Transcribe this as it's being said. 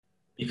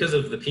Because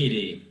of the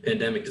PD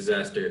pandemic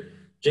disaster,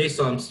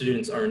 JSOM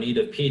students are in need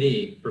of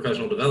PD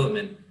professional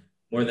development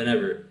more than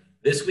ever.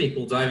 This week,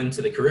 we'll dive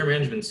into the Career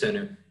Management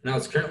Center and how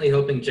it's currently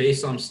helping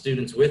JSOM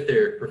students with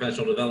their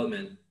professional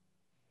development.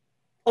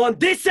 On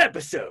this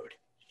episode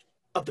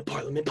of the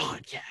Parliament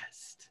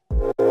Podcast.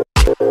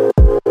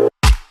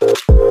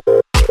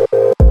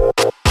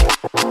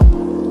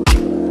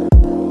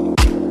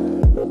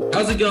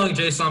 How's it going,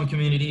 JSOM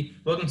community?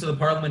 Welcome to the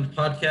Parliament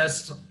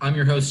Podcast. I'm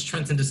your host,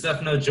 Trenton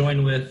DeStefano,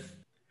 joined with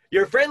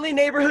Your friendly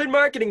neighborhood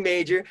marketing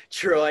major,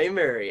 Troy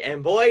Murray.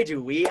 And boy,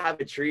 do we have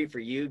a treat for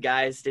you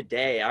guys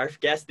today. Our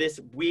guest this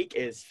week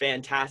is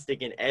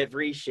fantastic in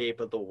every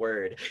shape of the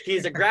word.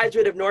 He's a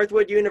graduate of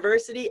Northwood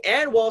University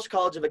and Walsh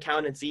College of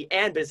Accountancy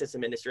and Business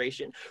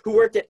Administration, who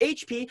worked at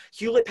HP,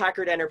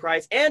 Hewlett-Packard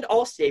Enterprise, and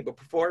Allstate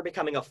before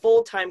becoming a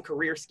full-time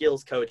career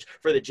skills coach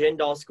for the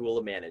Jindal School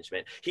of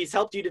Management. He's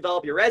helped you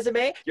develop your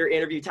resume, your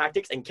interview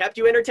tactics, and kept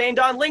you entertained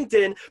on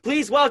LinkedIn.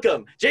 Please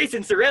welcome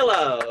Jason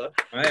Cirilo.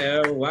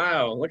 Oh,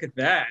 wow. Look at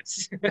that.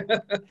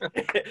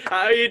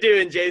 How are you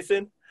doing,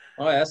 Jason?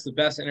 Oh, that's the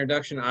best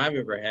introduction I've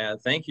ever had.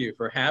 Thank you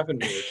for having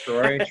me,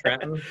 Troy,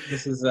 Trenton.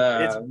 This is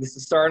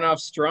starting off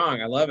strong.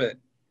 I love it.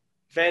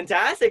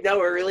 Fantastic. No,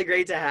 we're really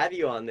great to have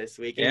you on this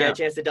week and Yeah. get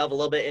a chance to delve a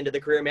little bit into the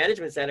Career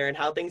Management Center and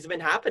how things have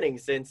been happening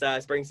since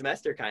spring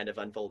semester kind of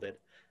unfolded.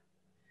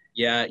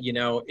 Yeah,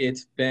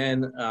 it's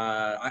been,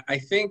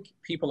 I think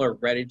people are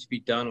ready to be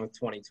done with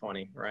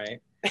 2020, right?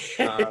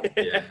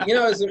 yeah.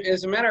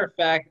 As a matter of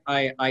fact,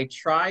 I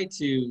try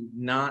to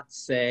not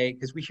say,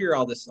 because we hear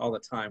all this all the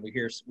time. We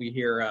hear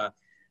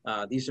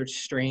these are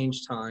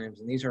strange times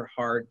and these are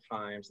hard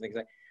times and things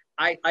like.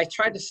 I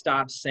tried to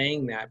stop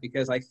saying that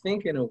because I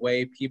think in a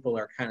way people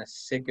are kind of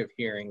sick of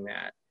hearing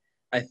that.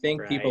 I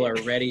think people are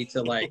ready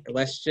to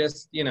let's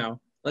just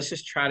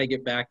try to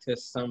get back to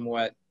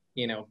somewhat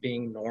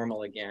being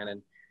normal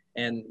again.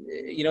 And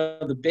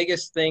the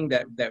biggest thing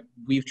that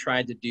we've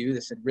tried to do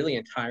this really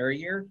entire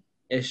year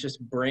is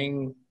just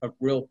bring a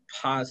real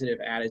positive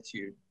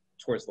attitude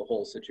towards the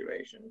whole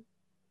situation.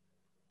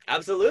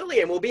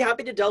 Absolutely. And we'll be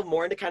happy to delve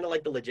more into kind of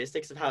like the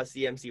logistics of how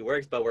CMC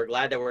works, but we're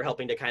glad that we're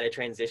helping to kind of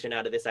transition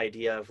out of this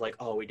idea of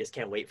we just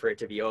can't wait for it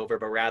to be over,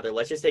 but rather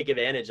let's just take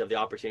advantage of the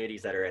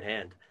opportunities that are at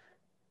hand.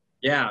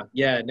 Yeah,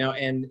 no,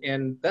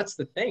 and that's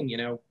the thing,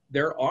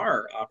 there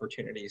are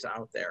opportunities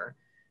out there.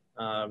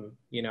 I'm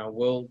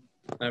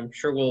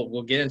sure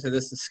we'll get into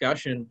this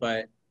discussion,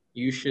 but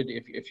you should,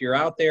 if you're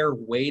out there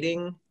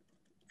waiting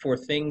for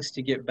things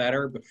to get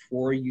better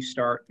before you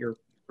start your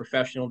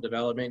professional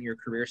development, your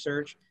career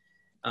search,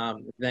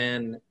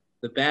 then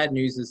the bad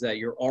news is that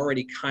you're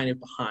already kind of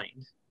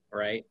behind,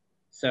 right?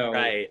 So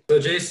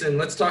Jason,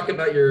 let's talk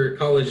about your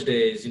college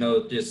days,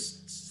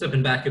 just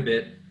stepping back a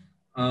bit.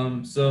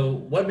 So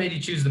what made you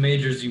choose the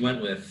majors you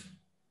went with?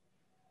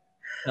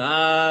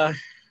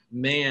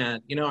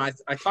 Man,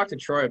 I talked to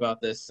Troy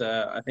about this,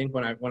 I think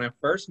when I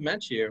first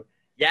met you.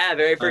 Yeah,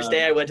 very first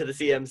day I went to the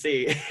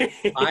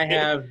CMC.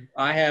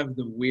 I have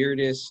the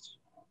weirdest,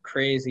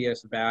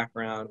 craziest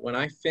background. When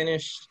I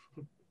finished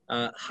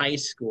high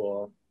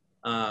school,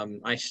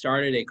 I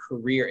started a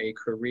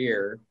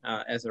career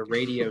as a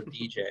radio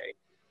DJ.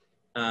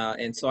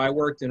 And so I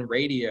worked in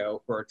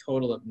radio for a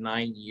total of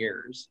 9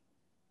 years.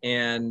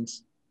 And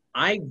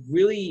I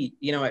really,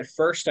 at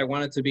first I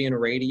wanted to be in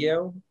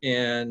radio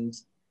and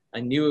I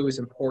knew it was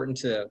important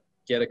to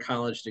get a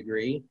college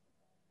degree.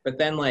 But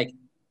then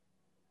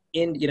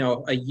in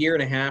a year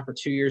and a half or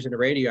 2 years into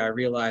radio, I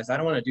realized I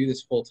don't want to do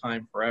this full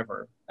time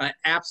forever. I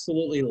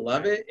absolutely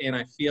love it, and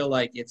I feel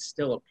like it's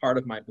still a part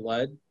of my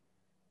blood.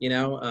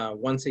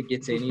 Once it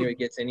gets in you, it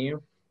gets in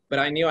you. But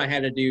I knew I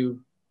had to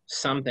do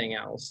something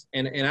else,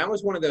 and I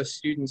was one of those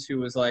students who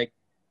was like,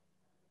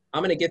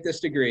 I'm going to get this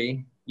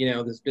degree,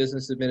 this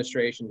business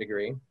administration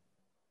degree,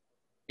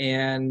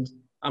 and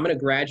I'm going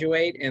to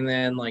graduate, and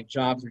then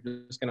jobs are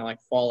just going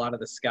to fall out of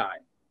the sky,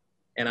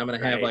 and I'm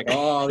going to have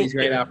all these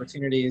great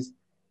opportunities.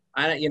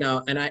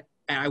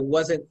 I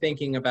wasn't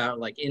thinking about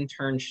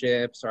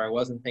internships, or I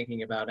wasn't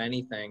thinking about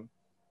anything.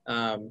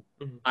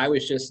 I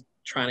was just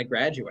trying to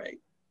graduate.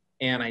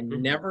 And I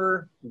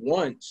never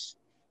once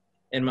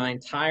in my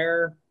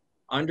entire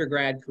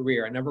undergrad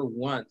career, I never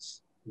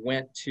once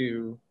went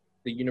to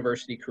the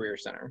University Career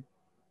Center.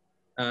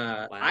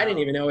 Wow. I didn't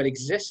even know it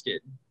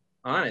existed,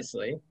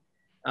 honestly.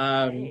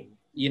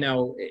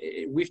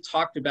 We've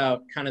talked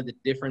about kind of the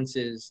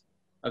differences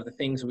of the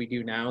things we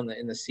do now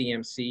in the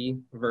CMC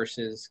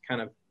versus kind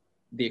of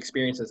the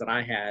experiences that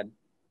I had.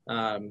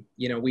 I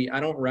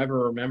don't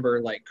ever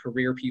remember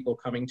career people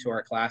coming to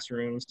our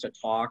classrooms to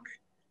talk.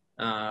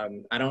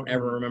 I don't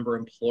ever remember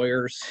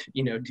employers,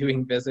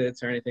 doing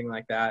visits or anything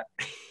like that.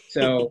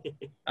 So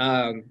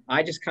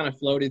I just kind of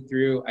floated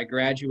through. I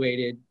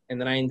graduated,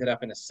 and then I ended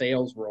up in a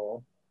sales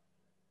role.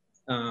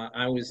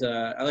 I was,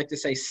 I like to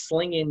say,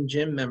 slinging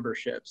gym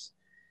memberships.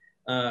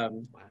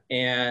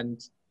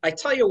 And I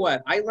tell you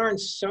what, I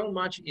learned so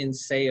much in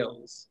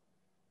sales,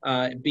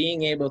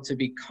 being able to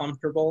be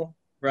comfortable,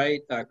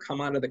 right?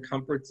 Come out of the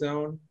comfort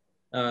zone.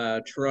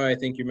 Troy, I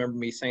think you remember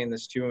me saying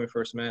this too when we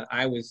first met.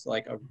 I was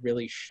like a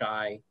really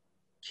shy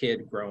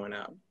kid growing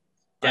up.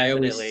 I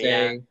always Definitely,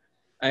 yeah.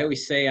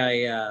 say,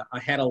 I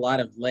had a lot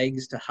of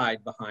legs to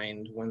hide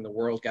behind when the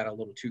world got a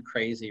little too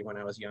crazy when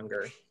I was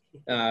younger.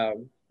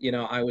 You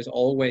know, I was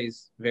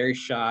always very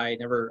shy.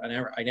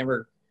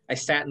 I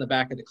sat in the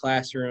back of the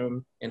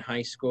classroom in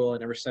high school. I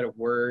never said a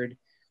word.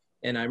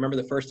 And I remember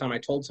the first time I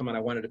told someone I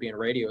wanted to be in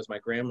radio, it was my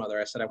grandmother.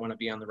 I said, I want to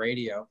be on the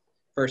radio.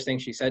 First thing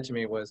she said to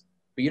me was,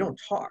 but you don't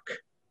talk.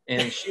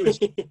 And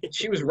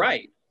she was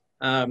right.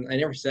 I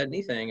never said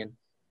anything.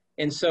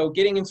 And so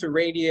getting into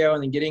radio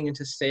and then getting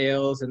into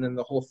sales and then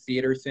the whole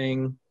theater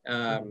thing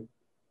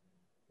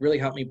really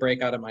helped me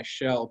break out of my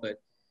shell.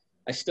 But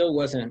I still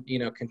wasn't, you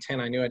know,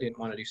 content. I knew I didn't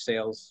want to do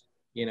sales,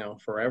 you know,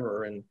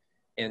 forever.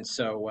 And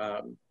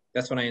so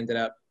that's when I ended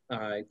up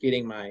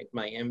getting my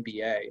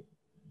MBA.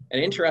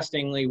 And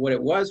interestingly, what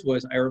it was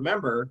I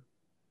remember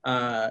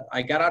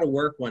I got out of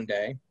work one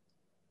day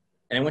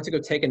and I went to go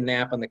take a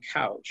nap on the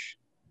couch.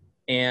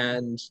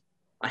 And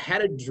I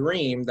had a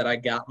dream that I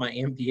got my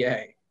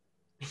MBA.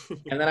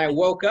 And then I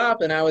woke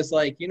up and I was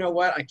like, you know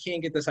what? I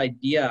can't get this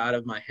idea out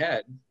of my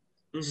head.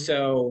 Mm-hmm.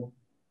 So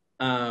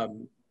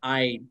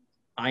I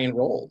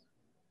enrolled.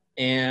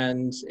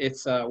 And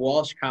it's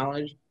Walsh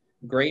College,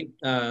 great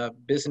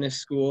business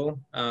school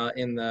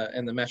in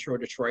the Metro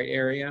Detroit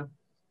area.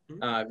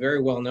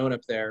 Very well known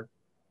up there.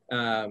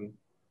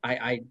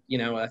 You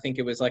know, I think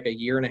it was like a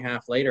year and a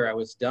half later I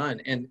was done.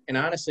 And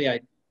honestly,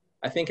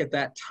 I think at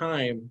that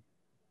time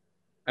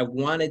I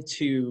wanted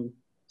to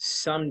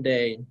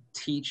someday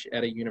teach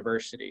at a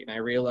university. And I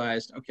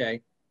realized, okay,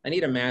 I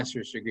need a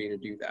master's degree to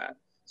do that.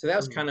 So that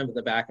was kind of at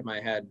the back of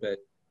my head, but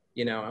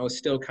you know, I was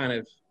still kind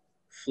of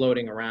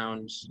floating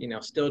around, you know,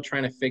 still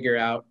trying to figure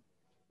out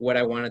what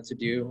I wanted to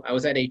do. I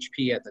was at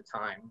HP at the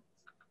time.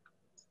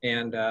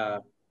 And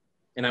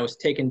I was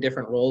taking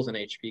different roles in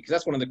HP because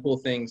that's one of the cool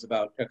things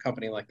about a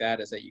company like that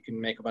is that you can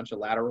make a bunch of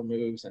lateral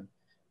moves and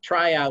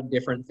try out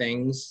different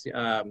things,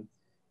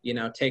 you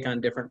know, take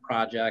on different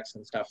projects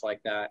and stuff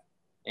like that.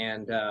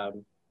 And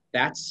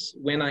that's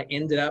when I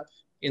ended up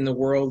in the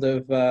world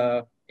of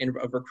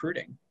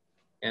recruiting.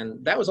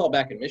 And that was all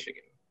back in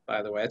Michigan,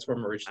 by the way. That's where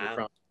I'm originally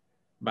from,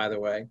 by the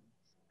way.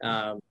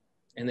 And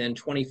then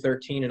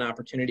 2013, an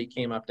opportunity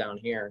came up down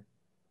here,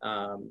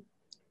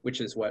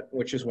 which is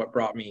what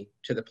brought me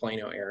to the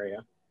Plano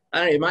area.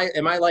 I don't know,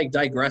 am I like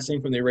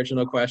digressing from the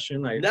original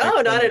question?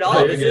 No, not at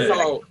all.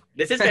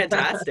 This is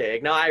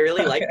fantastic. No, I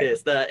really like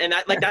this.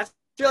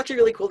 That's actually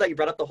really cool that you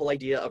brought up the whole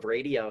idea of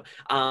radio,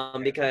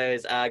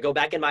 because go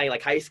back in my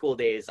like high school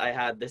days, I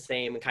had the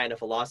same kind of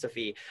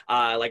philosophy.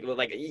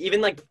 Like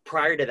even like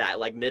prior to that,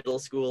 like middle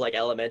school, like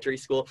elementary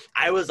school,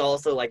 I was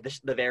also like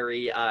the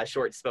very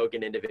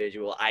short-spoken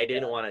individual. I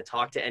didn't want to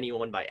talk to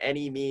anyone by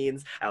any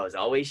means. I was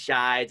always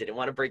shy. Didn't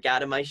want to break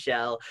out of my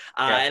shell.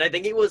 And I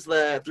think it was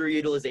through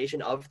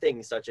utilization of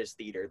things such as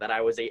theater that I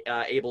was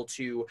able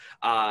to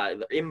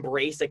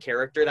embrace a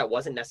character that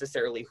wasn't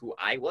necessarily who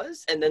I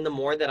was. And then the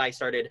more that I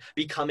started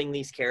becoming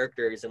these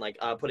characters and like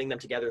putting them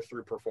together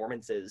through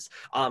performances,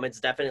 it's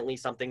definitely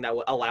something that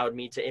allowed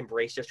me to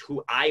embrace just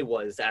who I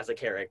was as a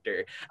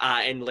character,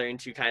 and learn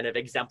to kind of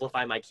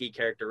exemplify my key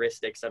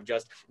characteristics of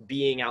just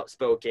being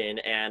outspoken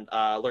and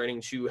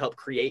learning to help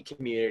create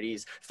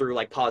communities through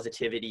like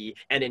positivity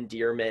and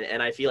endearment.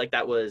 And I feel like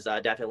that was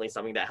definitely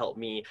something that helped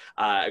me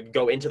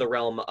go into the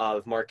realm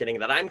of marketing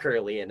that I'm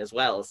currently in as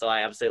well. So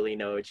I absolutely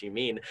know what you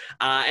mean.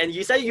 And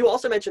you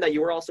also mentioned that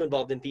you were also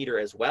involved in theater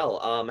as well.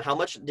 How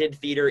much did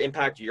theater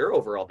impact your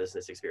overall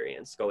business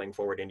experience going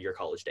forward into your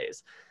college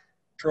days?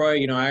 Troy,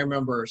 you know, I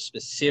remember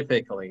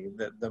specifically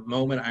the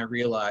moment I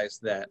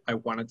realized that I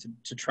wanted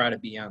to try to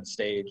be on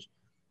stage.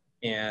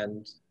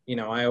 And, you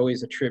know, I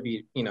always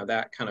attribute, you know,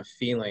 that kind of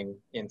feeling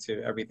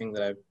into everything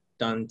that I've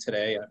done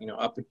today, you know,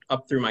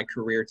 up through my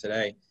career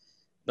today.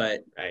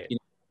 But you know,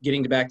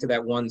 getting back to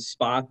that one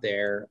spot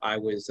there, I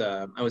was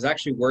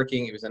actually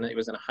working, it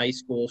was in a high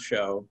school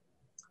show.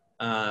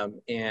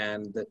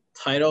 And the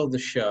title of the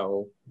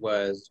show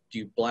was,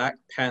 "Do Black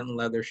Patent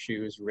Leather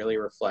Shoes Really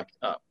Reflect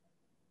Up?"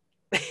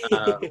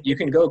 You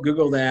can go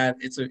Google that.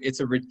 It's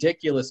a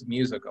ridiculous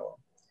musical,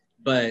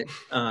 but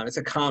it's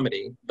a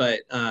comedy.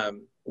 But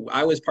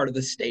I was part of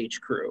the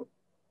stage crew,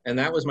 and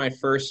that was my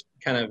first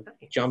kind of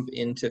jump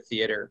into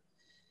theater.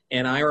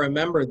 And I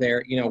remember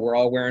there, you know, we're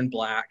all wearing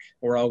black.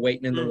 We're all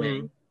waiting in the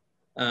wing.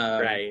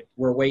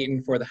 We're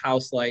waiting for the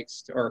house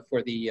lights or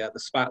for the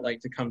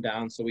spotlight to come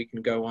down so we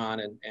can go on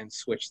and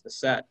switch the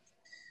set.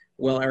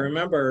 Well, I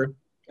remember,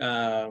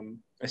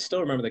 I still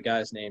remember the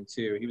guy's name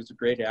too. He was a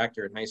great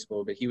actor in high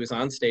school, but he was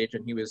on stage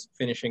and he was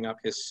finishing up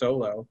his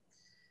solo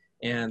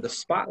and the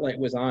spotlight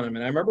was on him.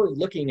 And I remember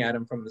looking at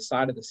him from the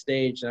side of the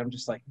stage and I'm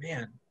just like,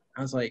 man,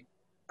 I was like,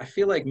 I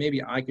feel like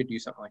maybe I could do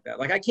something like that.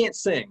 Like I can't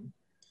sing,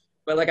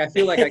 but like I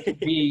feel like I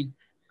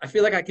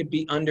could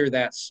be under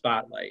that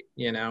spotlight,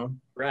 you know?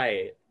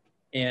 Right.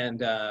 And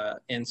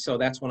so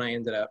that's when I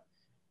ended up,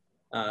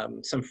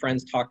 some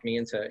friends talked me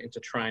into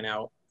trying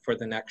out for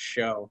the next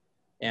show.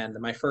 And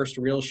my first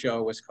real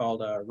show was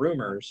called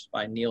Rumors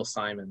by Neil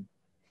Simon.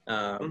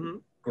 Mm-hmm.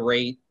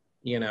 Great,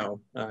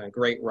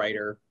 great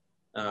writer,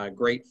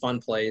 great fun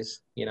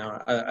plays.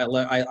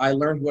 I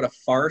learned what a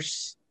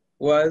farce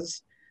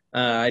was.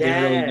 I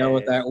didn't really know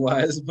what Yes. that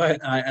was, but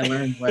I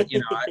learned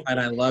and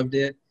I loved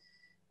it.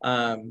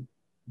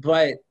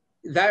 But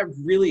that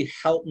really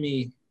helped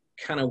me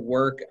kind of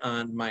work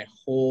on my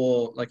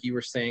whole, like you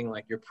were saying,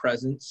 like your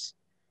presence.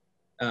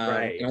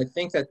 Right. And I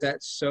think that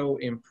that's so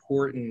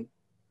important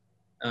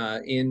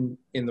in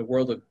the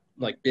world of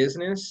like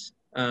business,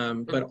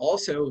 but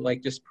also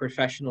like just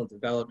professional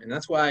development.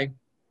 That's why,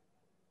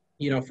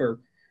 for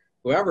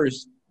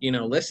whoever's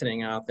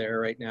listening out there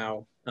right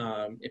now,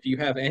 if you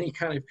have any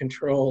kind of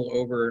control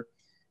over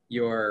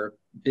your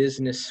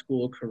business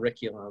school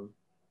curriculum,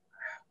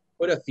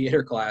 put a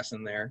theater class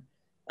in there.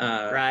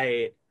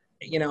 Right.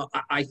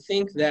 I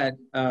think that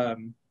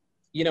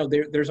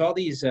there's all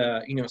these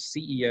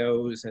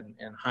CEOs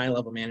and high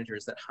level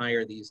managers that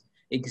hire these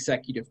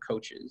executive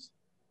coaches,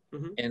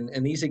 Mm-hmm.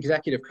 and these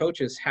executive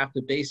coaches have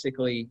to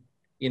basically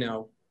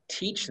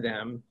teach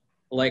them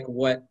like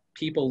what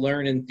people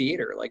learn in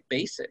theater, like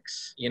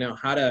basics,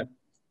 how to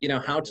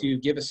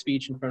give a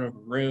speech in front of a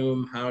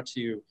room, how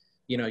to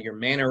your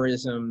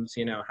mannerisms,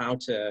 how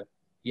to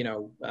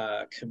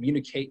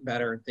communicate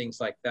better and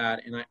things like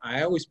that. And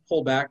I always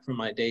pull back from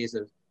my days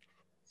of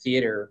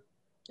theater,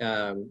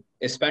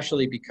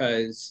 especially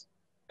because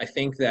I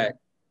think that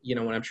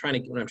when I'm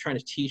trying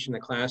to teach in the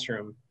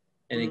classroom,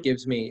 and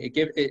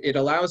it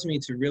allows me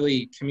to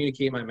really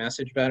communicate my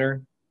message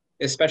better,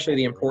 especially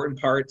the important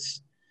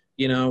parts,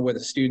 where the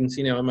students,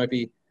 it might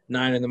be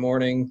 9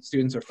 a.m,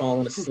 students are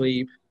falling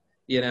asleep.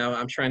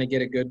 I'm trying to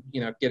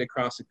get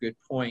across a good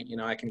point.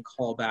 I can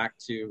call back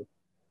to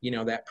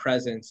that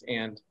presence,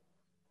 and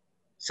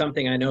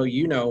something I know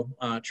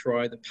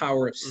Troy, the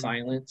power of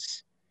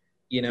silence,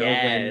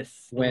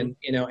 Yes. when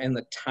and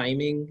the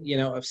timing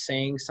of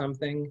saying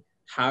something,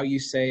 how you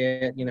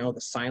say it,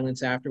 the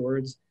silence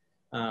afterwards.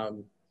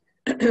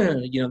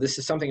 This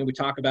is something that we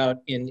talk about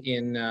in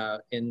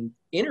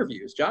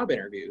interviews, job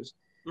interviews.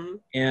 Mm-hmm.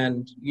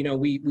 And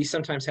we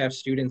sometimes have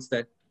students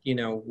that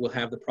will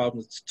have the problem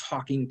with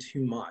talking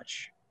too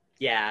much.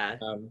 Yeah.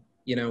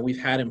 We've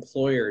had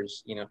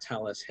employers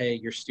tell us, hey,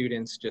 your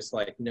students just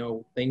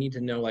they need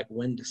to know like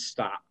when to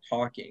stop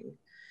talking.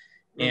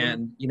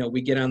 Mm-hmm. And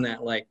we get on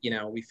that,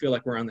 we feel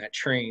like we're on that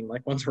train,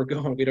 like once we're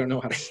going, we don't know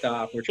how to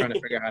stop. We're trying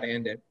to figure out how to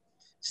end it.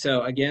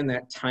 So again,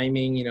 that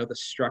timing, the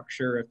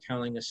structure of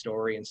telling a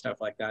story and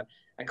stuff like that,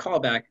 I call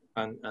back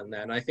on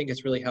that. And I think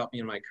it's really helped me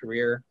in my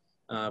career.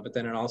 But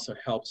then it also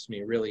helps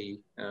me really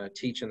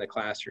teach in the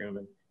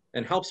classroom,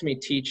 and helps me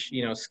teach,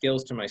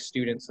 skills to my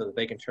students so that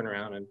they can turn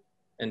around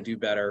and do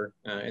better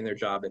in their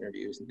job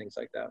interviews and things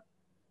like that.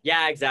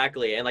 Yeah,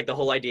 exactly. And like the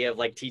whole idea of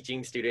like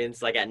teaching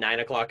students like at 9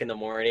 o'clock in the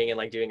morning and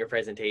like doing a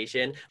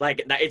presentation,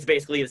 like it's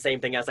basically the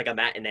same thing as like a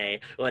matinee.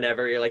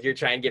 Whenever you're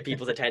trying to get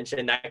people's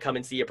attention, that come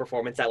and see a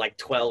performance at like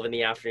 12 in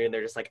the afternoon,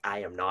 they're just like, I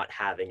am not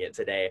having it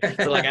today.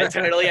 So like I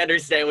totally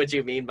understand what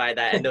you mean by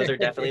that. And those are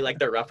definitely like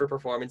the rougher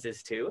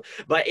performances too.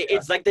 But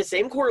it's like the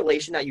same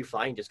correlation that you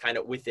find just kind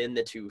of within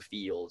the two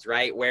fields,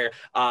 right? Where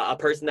a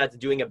person that's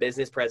doing a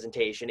business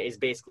presentation is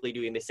basically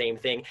doing the same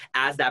thing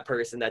as that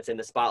person that's in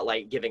the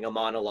spotlight giving a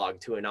monologue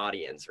to an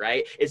audience,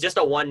 right? It's just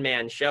a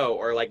one-man show,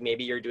 or like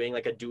maybe you're doing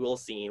like a dual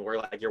scene where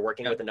like you're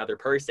working with another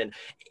person.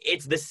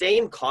 It's the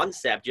same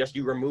concept, just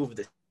you remove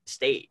the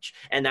stage,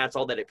 and that's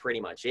all that it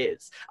pretty much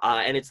is.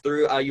 And it's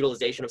through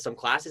utilization of some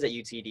classes at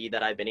UTD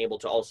that I've been able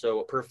to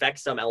also perfect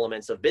some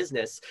elements of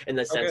business in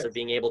the sense of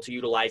being able to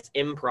utilize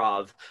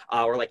improv,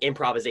 or like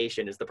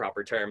improvisation is the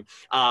proper term,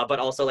 but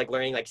also like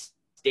learning like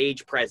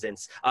stage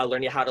presence,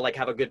 learning how to like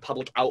have a good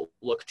public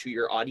outlook to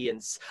your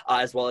audience,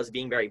 as well as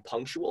being very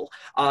punctual.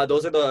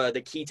 Those are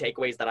the key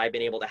takeaways that I've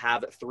been able to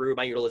have through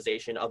my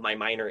utilization of my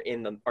minor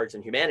in the arts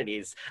and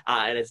humanities.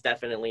 And it's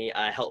definitely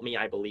helped me,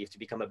 I believe, to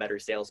become a better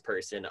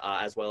salesperson,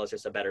 as well as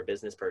just a better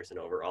business person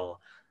overall.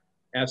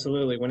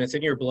 Absolutely. When it's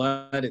in your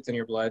blood, it's in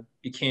your blood.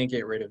 You can't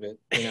get rid of it.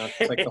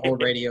 It's like the whole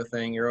radio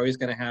thing. You're always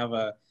going to have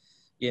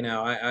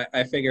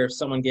I figure if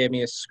someone gave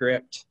me a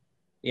script,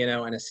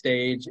 and a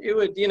stage, it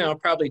would,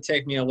 probably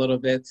take me a little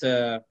bit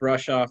to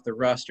brush off the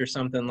rust or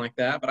something like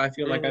that. But I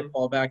feel like I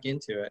fall back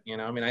into it.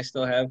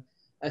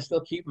 I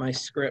still keep my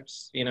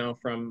scripts,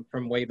 from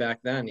way back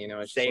then,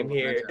 it's Same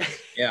here.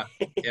 Yeah.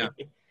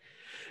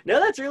 No,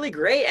 that's really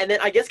great. And then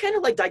I guess kind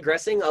of like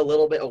digressing a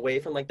little bit away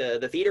from like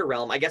the theater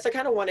realm, I guess I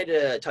kind of wanted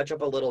to touch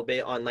up a little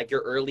bit on like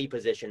your early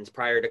positions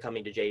prior to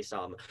coming to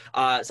JSOM.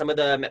 Some of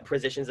the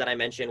positions that I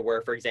mentioned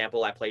were, for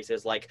example, at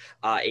places like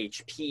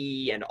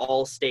HP and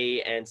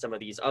Allstate and some of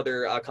these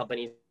other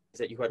companies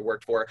that you had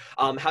worked for.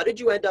 How did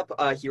you end up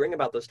hearing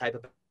about those type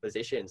of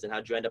positions, and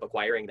how did you end up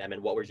acquiring them,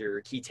 and what were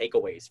your key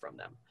takeaways from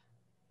them?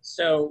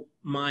 So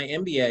my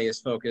MBA is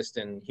focused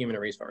in human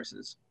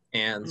resources.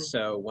 And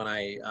so when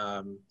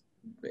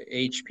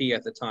HP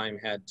at the time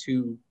had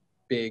two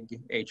big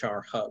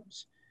HR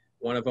hubs.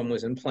 One of them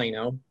was in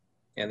Plano,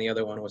 and the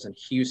other one was in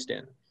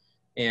Houston.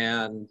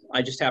 And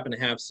I just happened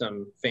to have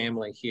some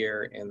family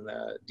here in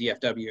the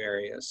DFW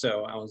area.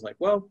 So I was like,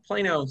 well,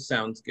 Plano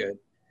sounds good.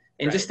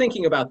 And just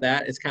thinking about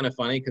that, it's kind of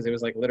funny because it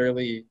was like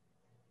literally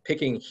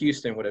picking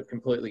Houston would have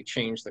completely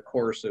changed the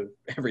course of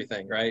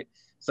everything, right?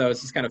 So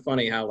it's just kind of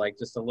funny how like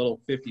just a little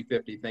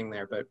 50-50 thing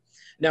there. But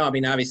no, I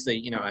mean, obviously,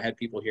 you know, I had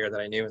people here that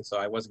I knew, and so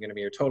I wasn't going to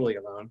be here totally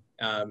alone.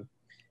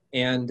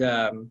 And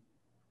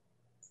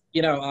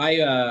you know, I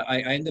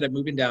ended up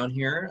moving down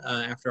here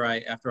after I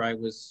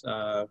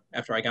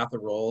got the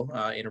role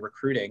in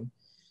recruiting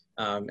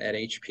at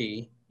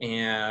HP.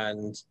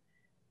 And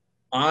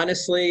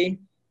honestly,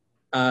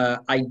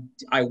 I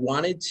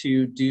wanted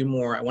to do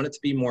more. I wanted to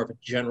be more of a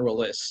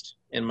generalist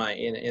in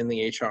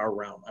the HR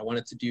realm. I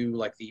wanted to do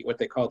like what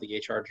they call the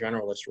HR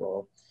generalist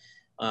role.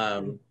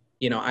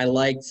 You know, I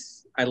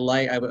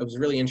was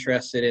really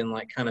interested in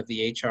like kind of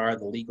the HR,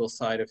 the legal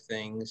side of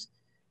things,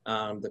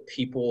 the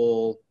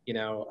people, you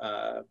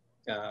know,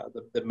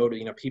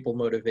 people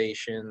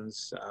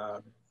motivations,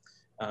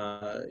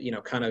 you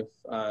know, kind of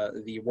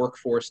the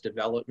workforce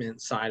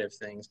development side of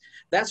things.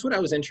 That's what I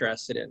was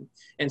interested in.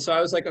 And so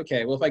I was like,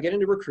 okay, well, if I get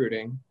into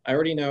recruiting, I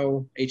already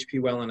know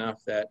HP well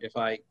enough that if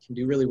I can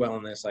do really well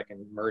in this, I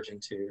can merge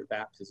into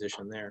that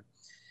position there.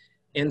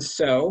 And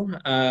so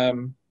I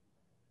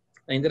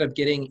ended up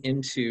getting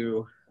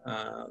into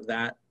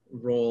that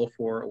role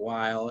for a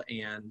while.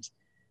 And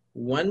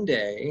one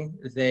day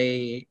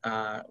they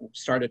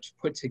started to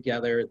put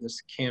together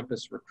this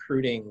campus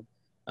recruiting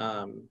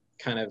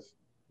kind of,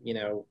 you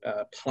know,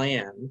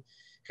 plan,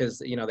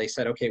 because, you know, they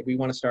said, okay, we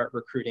want to start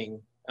recruiting.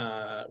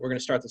 We're going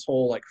to start this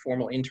whole like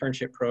formal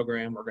internship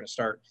program. We're going to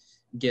start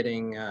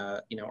getting,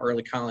 you know,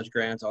 early college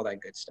grads, all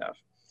that good stuff.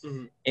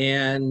 Mm-hmm.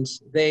 And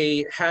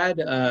they had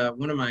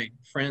one of my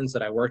friends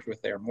that I worked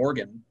with there,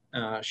 Morgan,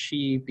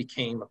 she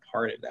became a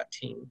part of that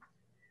team.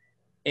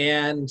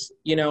 And,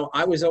 you know,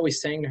 I was always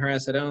saying to her, I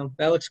said, oh,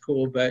 that looks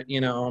cool, but, you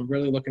know, I'm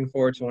really looking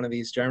forward to one of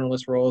these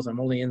generalist roles.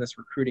 I'm only in this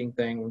recruiting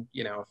thing,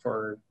 you know,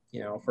 for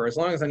as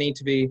long as I need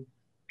to be,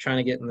 trying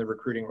to get in the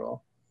recruiting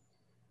role.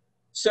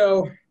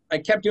 So I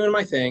kept doing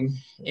my thing.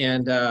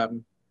 And I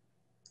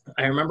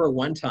remember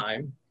one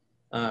time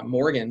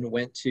Morgan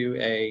went to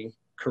a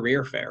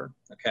career fair.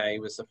 Okay.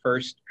 It was the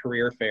first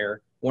career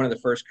fair, one of the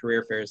first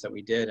career fairs that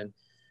we did. And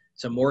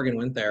so Morgan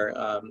went there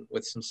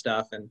with some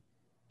stuff, and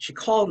she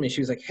called me.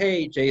 She was like,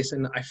 hey,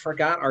 Jason, I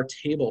forgot our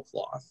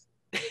tablecloth.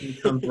 Can you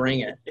come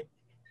bring it?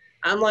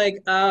 I'm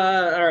like,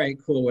 all right,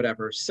 cool,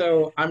 whatever.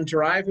 So I'm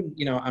driving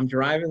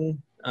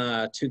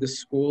to the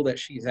school that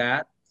she's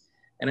at.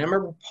 And I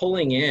remember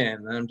pulling in,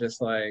 and I'm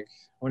just like,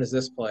 what is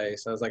this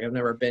place? I was like, I've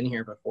never been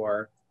here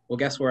before. Well,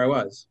 guess where I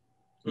was?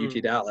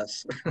 UT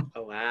Dallas.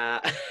 Oh, wow.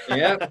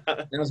 Yep.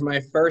 That was my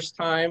first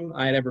time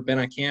I had ever been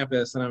on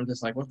campus. And I'm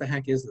just like, what the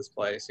heck is this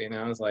place? You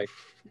know, I was like,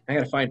 I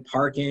got to find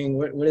parking.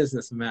 What is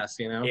this mess,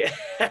 you know?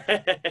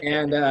 Yeah.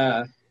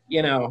 And,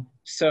 you know,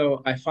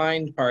 so I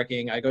find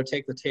parking. I go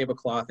take the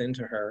tablecloth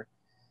into her.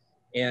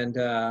 And,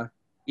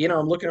 you know,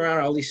 I'm looking around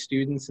at all these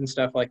students and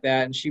stuff like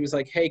that. And she was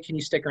like, hey, can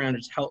you stick around and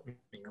just help me?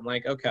 I'm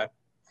like, okay.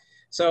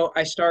 So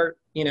I start,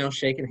 you know,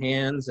 shaking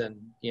hands and,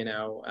 you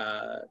know,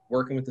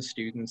 working with the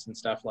students and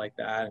stuff like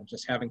that, and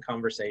just having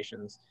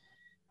conversations.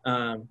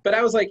 But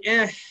I was like,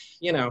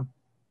 you know,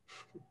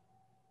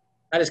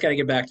 I just got to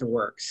get back to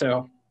work.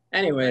 So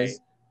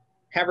anyways,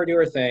 have her do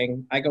her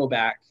thing. I go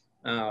back.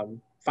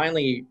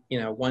 Finally, you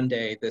know, one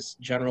day this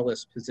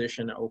generalist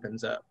position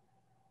opens up,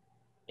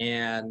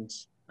 and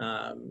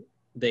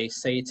they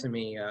say to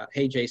me,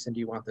 hey, Jason, do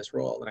you want this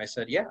role? And I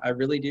said, yeah, I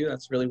really do.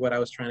 That's really what I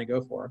was trying to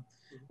go for.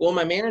 Well,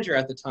 my manager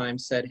at the time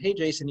said, hey,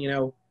 Jason, you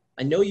know,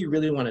 I know you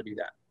really want to do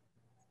that,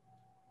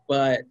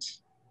 but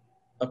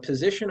a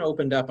position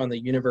opened up on the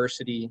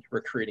university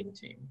recruiting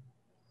team.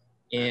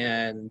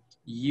 And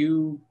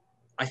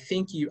I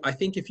think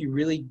if you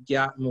really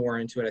got more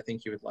into it, I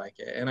think you would like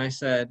it. And I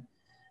said,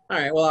 all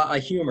right, well, I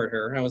humored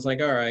her. I was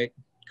like, all right,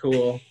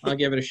 cool. I'll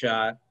give it a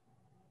shot.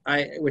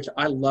 Which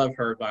I love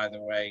her, by the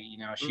way. You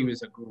know, she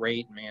was a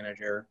great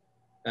manager.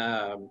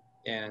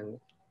 And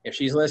if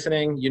she's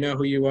listening, you know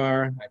who you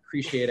are. I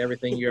appreciate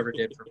everything you ever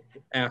did for me.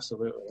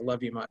 Absolutely. I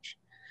love you much.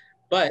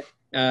 But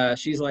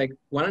she's like,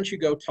 why don't you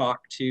go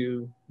talk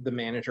to the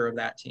manager of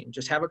that team?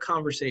 Just have a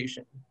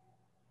conversation.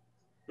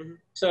 Mm-hmm.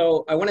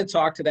 So I went and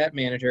talked to that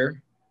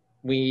manager.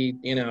 We,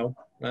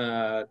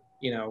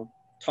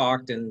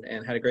 talked and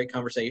had a great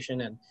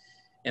conversation.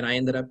 And I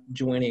ended up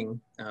joining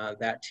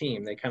that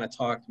team. They kind of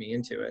talked me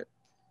into it.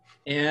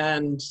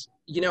 And,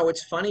 you know,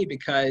 it's funny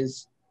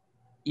because,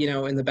 you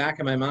know, in the back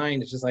of my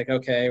mind, it's just like,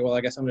 okay, well,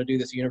 I guess I'm going to do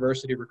this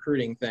university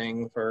recruiting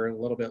thing for a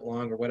little bit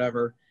longer,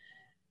 whatever.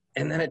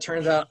 And then it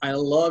turns out I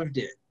loved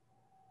it.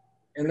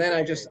 And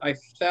then I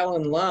fell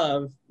in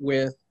love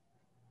with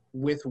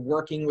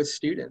working with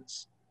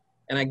students.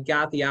 And I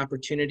got the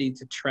opportunity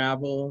to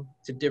travel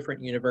to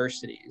different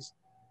universities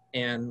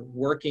and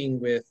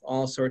working with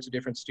all sorts of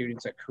different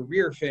students at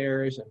career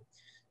fairs and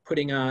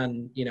putting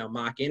on, you know,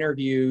 mock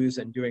interviews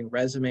and doing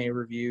resume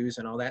reviews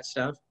and all that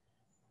stuff.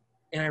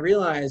 And I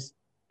realized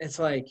it's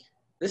like,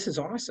 this is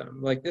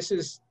awesome. Like, this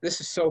is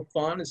so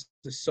fun. This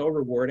is so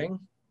rewarding.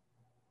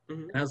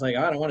 Mm-hmm. And I was like,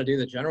 oh, I don't want to do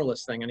the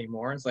generalist thing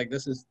anymore. It's like,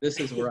 this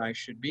is where I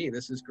should be.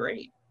 This is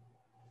great.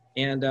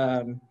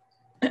 And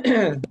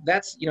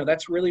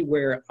that's really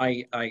where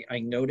I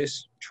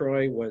noticed,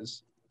 Troy,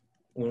 was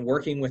when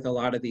working with a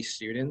lot of these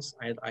students,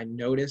 I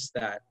noticed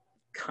that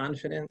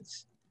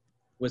confidence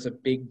was a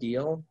big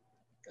deal.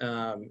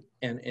 And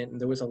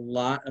there was a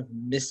lot of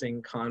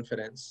missing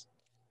confidence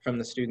from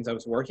the students I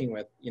was working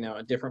with,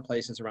 at different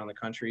places around the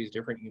country,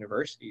 different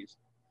universities.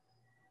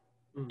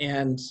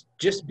 And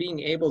just being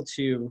able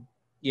to,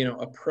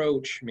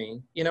 approach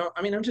me,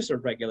 I mean, I'm just a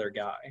regular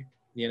guy,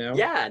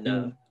 Yeah,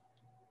 no.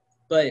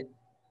 But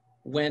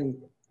when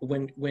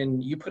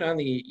you put on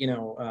the,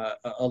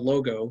 a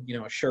logo,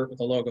 a shirt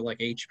with a logo like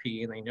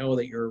HP, and they know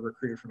that you're a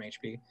recruiter from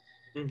HP,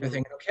 they're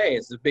thinking, okay,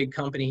 it's a big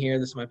company here.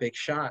 This is my big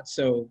shot.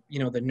 So,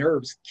 the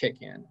nerves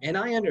kick in. And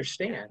I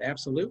understand,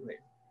 absolutely.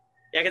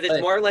 Yeah, because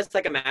it's more or less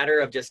like a matter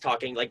of just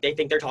talking, like they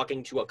think they're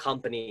talking to a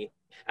company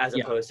as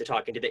opposed to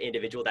talking to the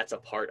individual that's a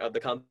part of the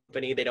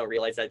company. They don't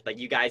realize that like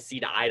you guys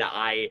see eye to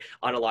eye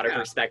on a lot of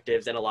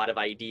perspectives and a lot of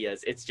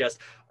ideas. It's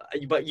just,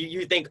 but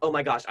you think, oh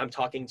my gosh, I'm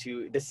talking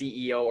to the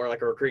CEO or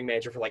like a recruiting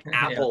manager for like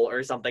Apple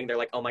or something. They're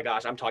like, oh my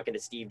gosh, I'm talking to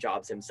Steve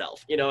Jobs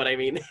himself. You know what I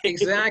mean?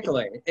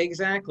 Exactly.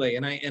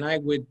 And I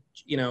would,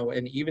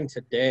 and even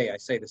today I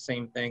say the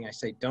same thing. I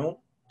say, don't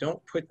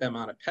put them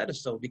on a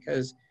pedestal,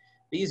 because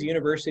these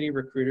university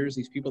recruiters,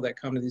 these people that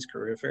come to these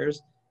career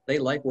fairs, they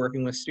like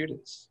working with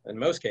students. In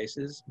most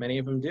cases, many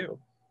of them do.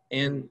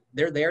 And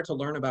they're there to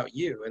learn about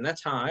you. And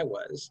that's how I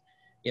was.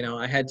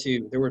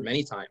 There were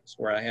many times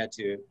where I had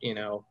to,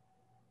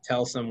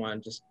 tell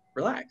someone, just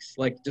relax,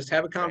 like just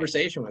have a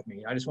conversation with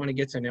me. I just want to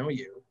get to know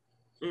you.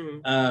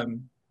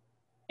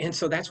 And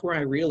so that's where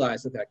I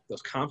realized that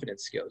those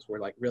confidence skills were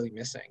like really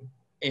missing.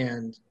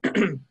 And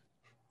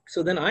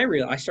so then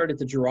I started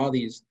to draw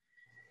these,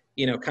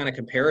 kind of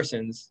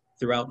comparisons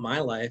throughout my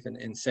life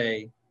and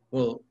say,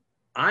 well,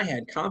 I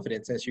had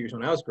confidence issues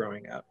when I was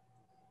growing up.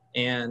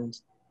 And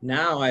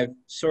now I've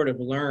sort of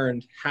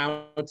learned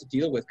how to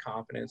deal with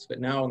confidence, but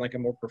now in like a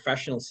more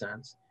professional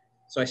sense.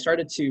 So I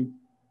started to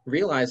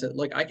realize that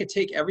like I could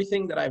take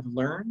everything that I've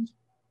learned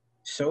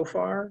so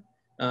far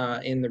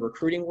in the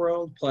recruiting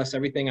world, plus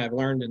everything I've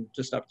learned and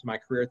just up to my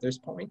career at this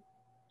point,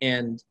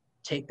 and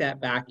take it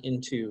back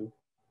into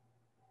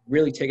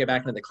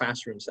the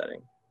classroom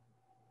setting.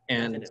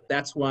 And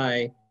that's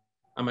why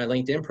on my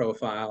LinkedIn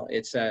profile,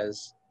 it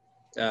says,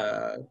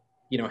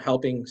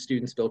 helping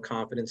students build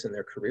confidence in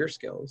their career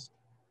skills,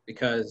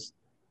 because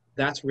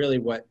that's really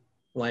what,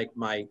 like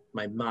my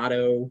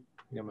motto,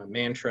 my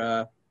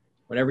mantra,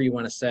 whatever you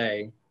want to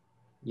say,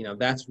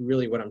 that's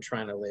really what I'm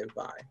trying to live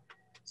by.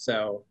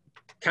 So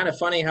kind of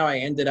funny how I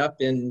ended up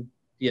in,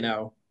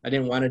 I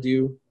didn't want to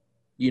do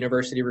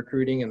university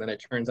recruiting, and then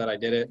it turns out I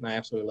did it and I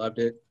absolutely loved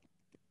it.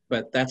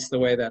 But that's the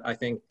way that I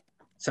think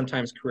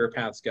sometimes career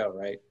paths go,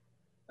 right?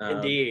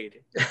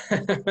 Indeed.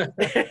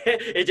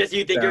 It's just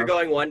you think you're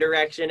going one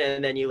direction,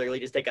 and then you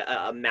literally just take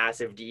a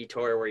massive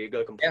detour where you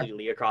go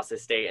completely across the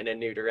state in a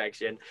new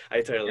direction.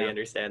 I totally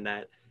understand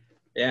that.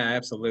 Yeah,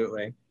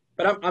 absolutely.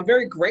 But I'm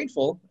very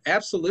grateful.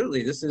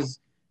 Absolutely. This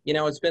is,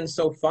 it's been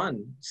so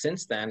fun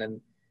since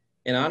then.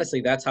 And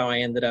honestly, that's how I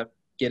ended up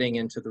getting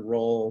into the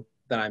role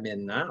that I'm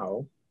in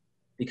now,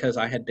 because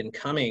I had been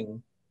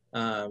coming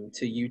to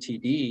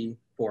UTD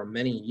for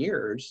many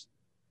years,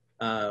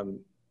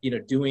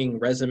 doing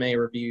resume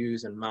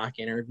reviews and mock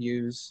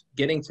interviews,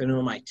 getting to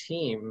know my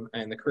team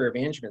and the Career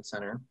Management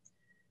Center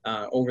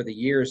over the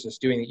years,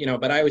 just doing,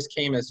 but I always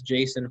came as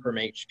Jason from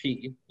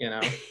HP,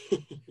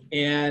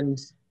 and,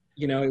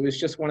 it was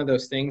just one of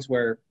those things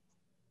where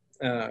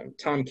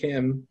Tom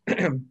Kim,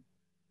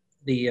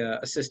 the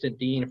assistant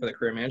dean for the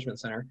Career Management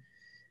Center,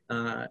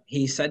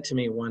 he said to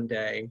me one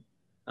day,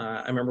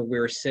 I remember we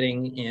were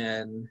sitting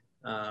in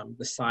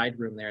the side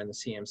room there in the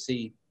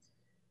CMC,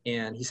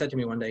 and he said to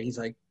me one day, he's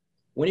like,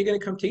 when are you going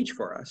to come teach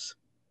for us?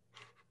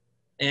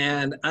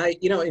 And I,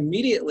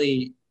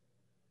 immediately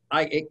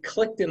it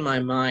clicked in my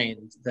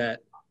mind that,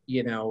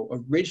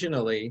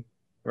 originally,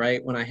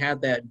 right, when I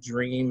had that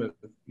dream of,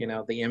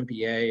 the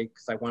MBA,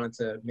 because I wanted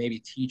to maybe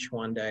teach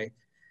one day,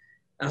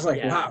 I was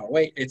like, wow,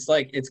 wait, it's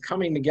like, it's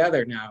coming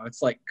together now.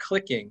 It's like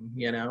clicking,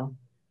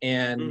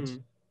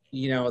 and,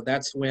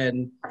 that's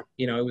when,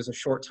 it was a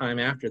short time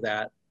after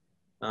that,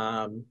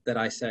 that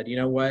I said, you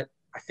know what,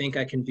 I think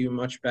I can do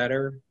much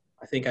better.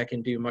 I think I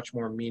can do much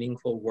more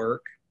meaningful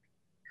work,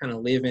 kind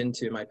of live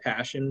into my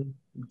passion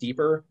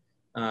deeper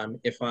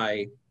if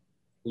I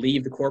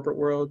leave the corporate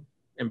world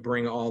and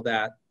bring all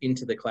that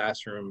into the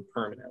classroom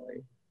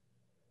permanently.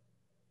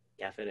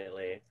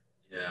 Definitely.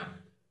 Yeah.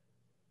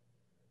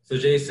 So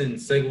Jason,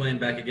 segueing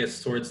back, I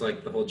guess, towards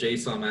like the whole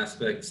JSOM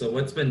aspect. So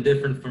what's been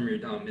different from your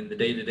in the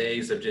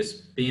day-to-days of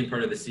just being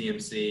part of the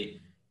CMC,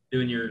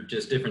 doing your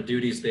just different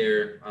duties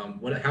there?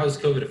 How has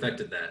COVID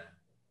affected that?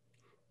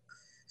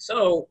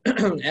 So,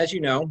 as you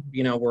know,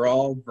 we're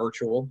all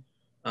virtual.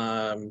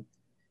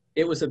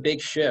 It was a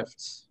big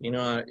shift.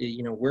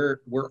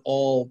 We're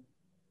all,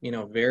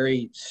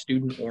 very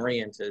student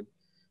oriented.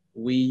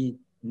 We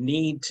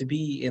need to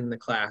be in the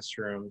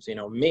classrooms.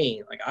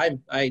 Me, like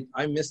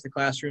I miss the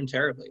classroom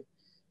terribly.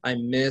 I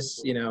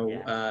miss,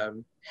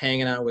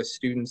 hanging out with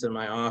students in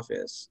my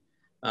office.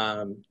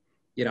 I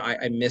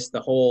miss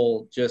the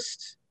whole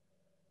just,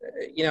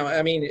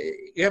 I mean,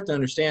 you have to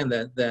understand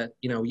that,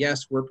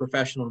 yes, we're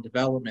professional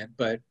development,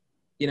 but,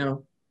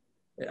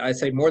 I'd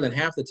say more than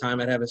half the time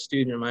I'd have a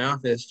student in my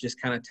office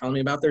just kind of tell me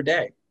about their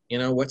day,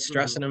 what's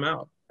stressing them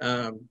out.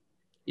 That's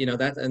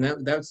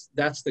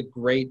the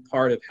great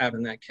part of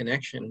having that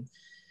connection.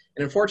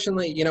 And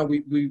unfortunately,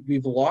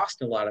 we've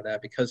lost a lot of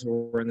that because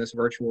we're in this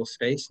virtual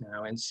space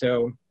now. And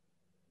so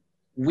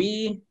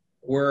we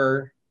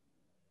were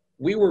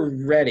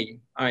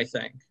ready, I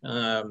think,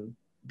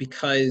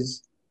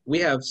 because we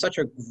have such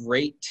a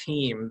great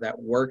team that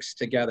works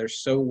together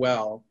so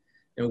well,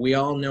 and we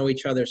all know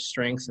each other's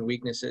strengths and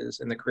weaknesses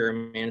in the Career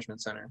Management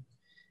Center.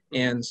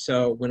 And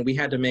so when we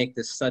had to make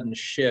this sudden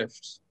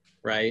shift,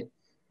 right,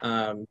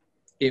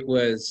 it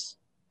was,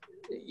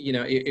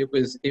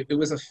 it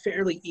was a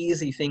fairly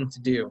easy thing to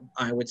do,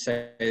 I would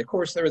say. Of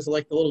course, there was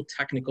like the little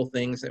technical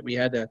things that we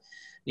had to,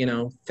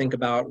 think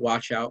about,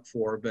 watch out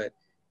for, but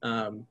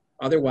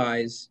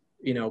otherwise,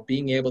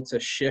 being able to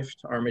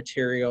shift our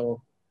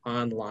material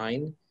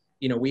online,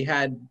 we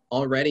had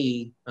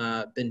already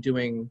been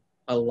doing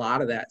a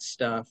lot of that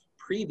stuff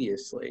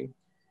previously.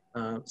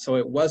 So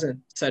it wasn't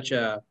such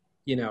a,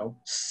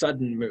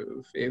 sudden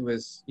move. It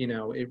was,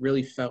 it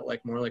really felt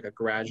like more like a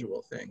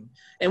gradual thing.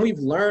 And we've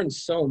learned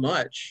so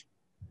much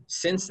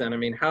since then. I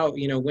mean,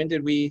 when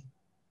did we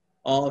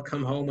all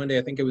come home one day?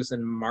 I think it was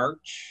in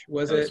March,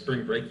 was it?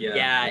 Spring break, yeah.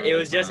 Yeah, it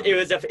was just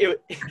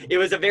it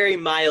was a very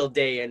mild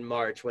day in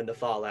March when the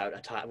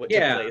fallout took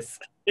place.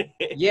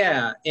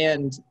 Yeah,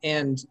 and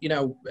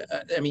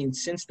I mean,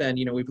 since then,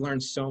 we've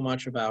learned so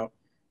much about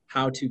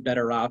how to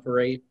better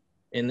operate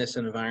in this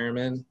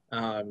environment.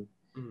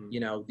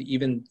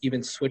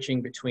 Even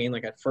switching between,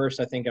 like, at first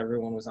I think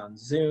everyone was on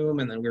Zoom,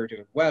 and then we were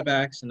doing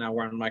WebEx, and now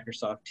we're on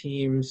Microsoft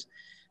Teams.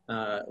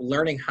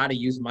 Learning how to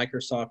use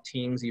Microsoft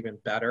Teams even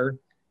better,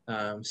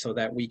 so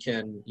that we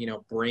can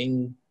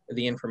bring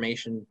the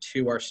information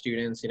to our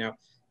students.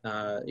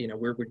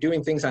 We're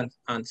doing things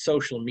on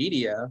social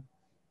media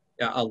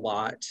a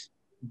lot,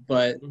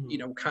 but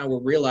kind of we're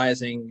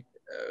realizing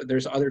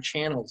there's other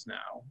channels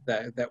now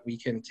that we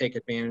can take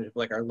advantage of,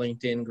 like our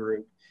LinkedIn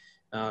group.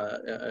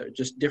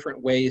 Just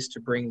different ways to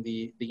bring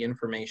the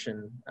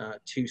information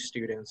to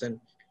students. And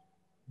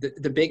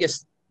the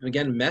biggest,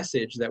 again,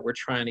 message that we're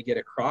trying to get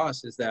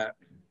across is that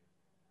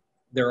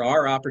there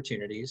are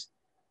opportunities,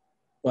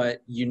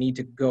 but you need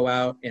to go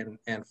out and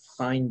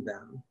find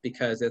them,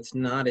 because it's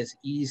not as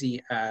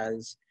easy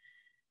as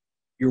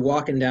you're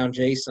walking down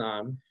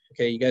JSOM.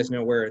 Okay, you guys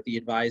know where the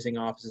advising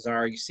offices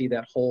are. You see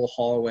that whole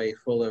hallway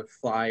full of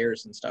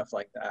flyers and stuff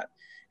like that.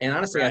 And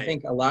honestly, right. I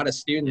think a lot of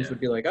students would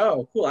be like,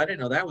 oh, cool, I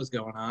didn't know that was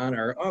going on,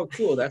 or, oh,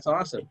 cool, that's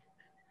awesome.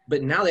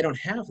 But now they don't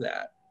have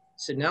that.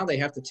 So now they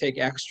have to take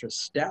extra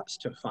steps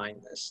to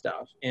find this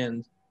stuff.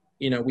 And,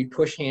 we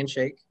push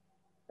Handshake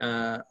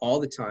all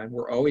the time.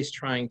 We're always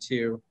trying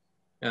to,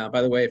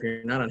 by the way, if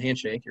you're not on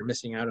Handshake, you're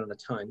missing out on a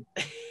ton.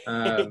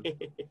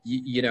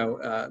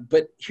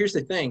 But here's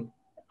the thing.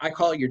 I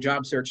call it your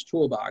job search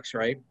toolbox,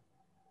 right?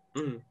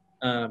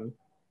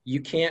 You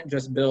can't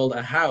just build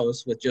a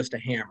house with just a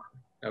hammer,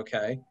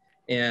 okay?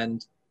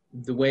 And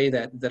the way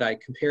that I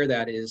compare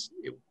that is,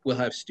 we'll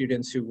have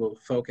students who will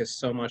focus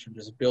so much on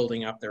just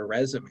building up their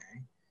resume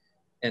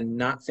and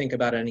not think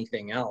about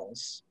anything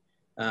else,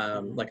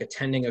 like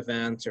attending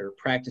events or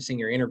practicing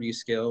your interview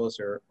skills,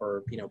 or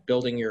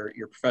building your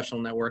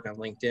professional network on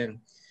LinkedIn,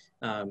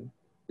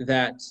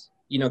 that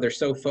they're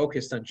so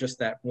focused on just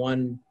that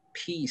one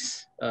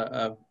piece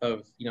of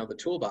the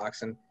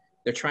toolbox, and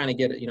they're trying to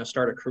get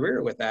start a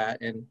career with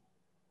that. And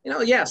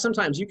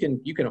sometimes you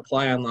can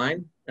apply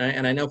online,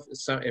 and I know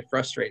it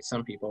frustrates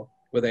some people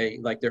where they,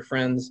 like, their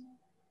friends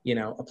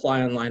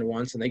apply online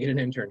once and they get an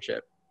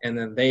internship, and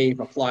then they've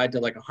applied to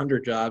like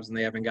 100 jobs and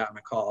they haven't gotten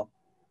a call.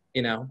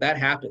 That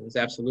happens,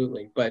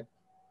 absolutely. But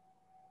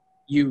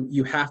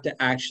you have to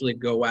actually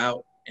go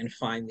out and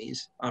find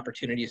these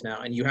opportunities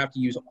now, and you have to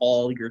use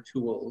all your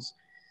tools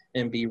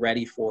and be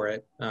ready for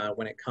it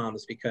when it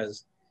comes,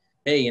 because,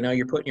 hey,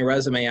 you're putting your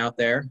resume out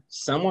there.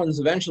 Someone's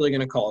eventually going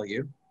to call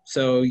you.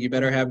 So you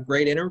better have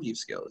great interview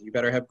skills. You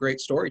better have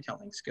great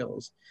storytelling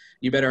skills.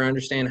 You better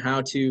understand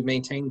how to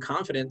maintain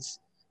confidence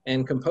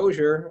and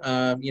composure,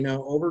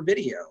 over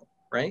video,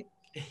 right?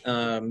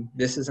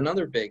 This is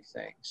another big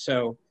thing.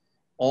 So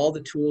all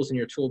the tools in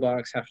your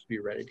toolbox have to be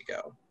ready to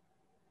go.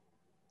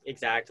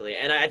 Exactly.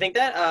 And I think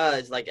that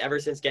is, like, ever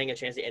since getting a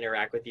chance to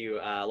interact with you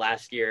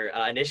last year,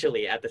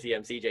 initially at the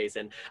CMC,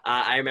 Jason,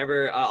 I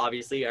remember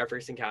obviously our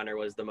first encounter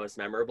was the most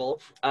memorable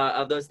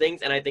of those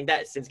things. And I think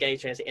that since getting a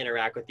chance to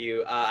interact with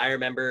you, I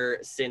remember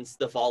since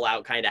the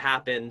fallout kind of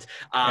happened,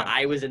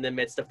 I was in the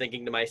midst of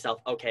thinking to myself,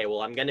 okay,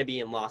 well, I'm going to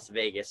be in Las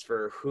Vegas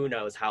for who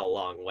knows how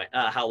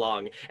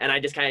long. And I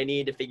just kind of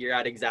needed to figure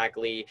out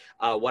exactly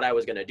what I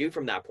was going to do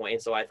from that point.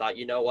 And so I thought,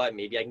 you know what,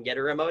 maybe I can get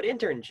a remote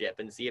internship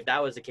and see if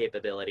that was a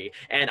capability.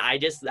 and I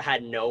just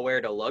had nowhere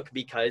to look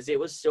because it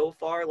was so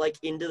far like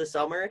into the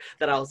summer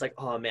that I was like,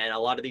 oh man, a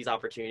lot of these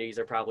opportunities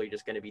are probably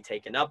just going to be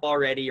taken up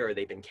already, or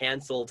they've been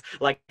canceled.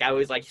 Like I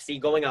was like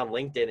going on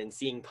LinkedIn and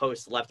seeing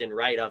posts left and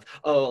right of,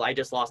 oh, I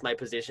just lost my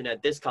position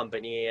at this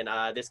company,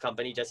 and this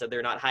company just said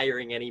they're not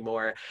hiring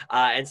anymore.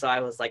 And so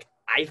I was like,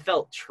 I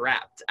felt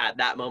trapped at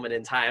that moment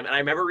in time. And I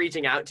remember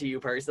reaching out to you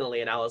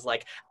personally, and I was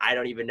like, I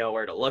don't even know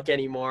where to look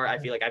anymore. I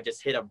feel like I've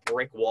just hit a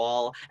brick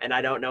wall and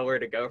I don't know where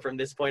to go from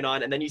this point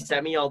on. And then you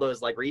sent me all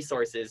those like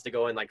resources to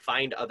go and like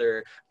find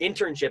other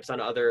internships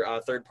on other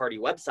third-party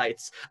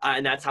websites.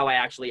 And that's how I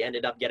actually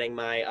ended up getting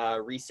my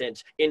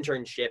recent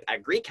internship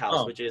at Greek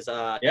House, which is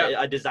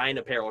a design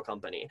apparel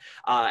company.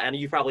 And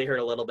you've probably heard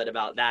a little bit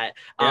about that.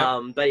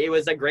 But it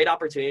was a great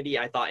opportunity,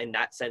 I thought, in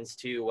that sense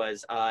too,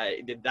 was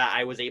that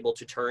I was able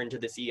to turn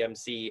to the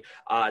CMC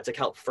to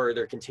help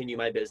further continue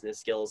my business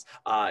skills,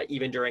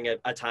 even during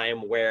a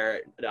time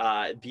where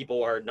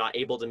people are not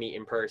able to meet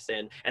in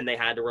person and they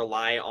had to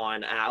rely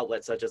on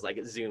outlets such as like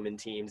Zoom and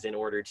Teams in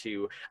order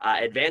to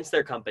advance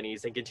their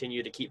companies and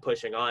continue to keep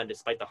pushing on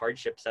despite the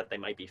hardships that they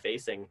might be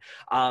facing.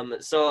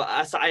 So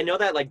I know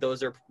that like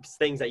those are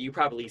things that you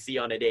probably see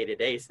on a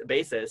day-to-day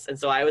basis. And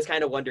so I was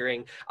kind of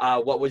wondering,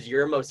 what was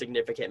your most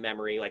significant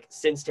memory like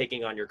since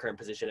taking on your current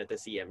position at the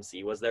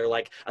CMC? Was there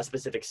like a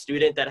specific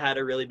student that had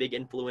a really big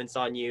influence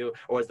on you,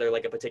 or was there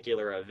like a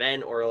particular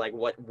event, or like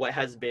what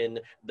has been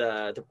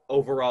the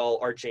overall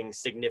arching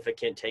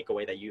significant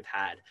takeaway that you've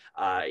had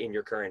in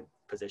your current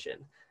position?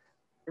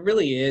 It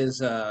really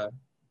is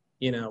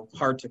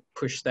hard to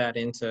push that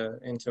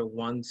into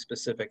one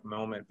specific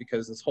moment,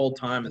 because this whole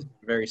time is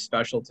very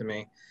special to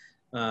me.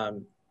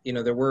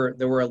 There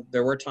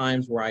were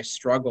times where I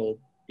struggled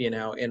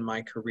in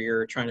my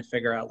career trying to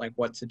figure out like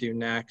what to do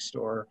next,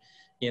 or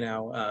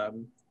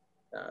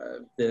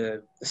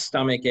the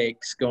stomach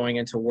aches going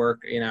into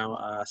work,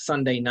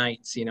 Sunday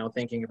nights,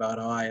 thinking about,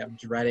 oh, I am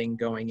dreading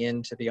going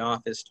into the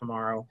office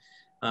tomorrow.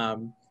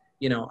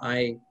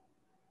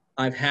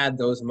 I've had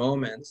those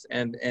moments,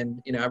 and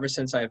ever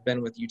since I've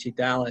been with UT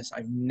Dallas,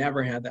 I've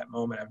never had that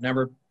moment. I've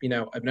never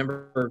been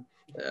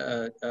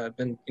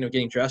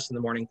getting dressed in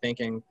the morning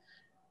thinking,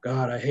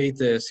 God, I hate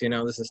this,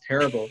 this is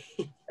terrible.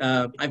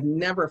 I've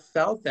never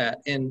felt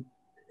that. And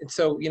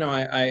so,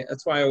 I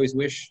that's why I always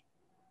wish,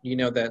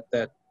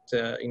 that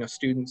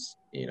students,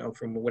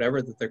 from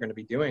whatever that they're going to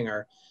be doing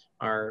are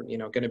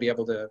going to be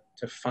able to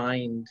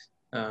find,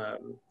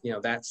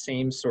 that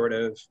same sort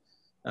of,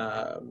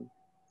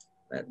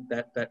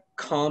 that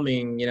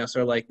calming,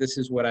 sort of like, this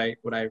is what I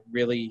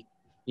really,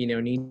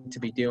 need to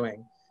be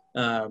doing.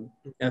 And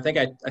I think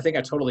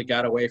I totally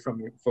got away from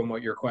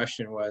what your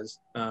question was.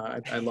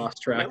 I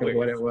lost track of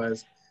what it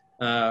was.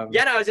 No,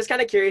 I was just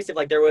kind of curious if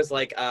like there was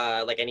like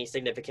any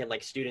significant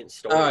like student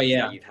stories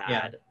that you've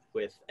had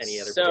with any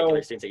other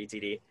particular students at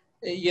UTD.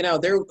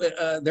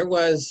 There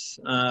was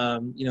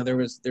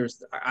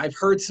I've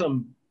heard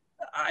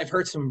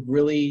some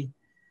really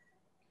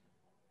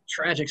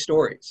tragic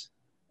stories,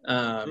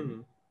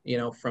 from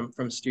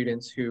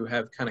students who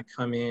have kind of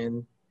come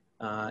in,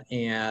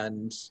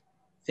 and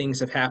things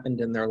have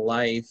happened in their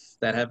life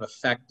that have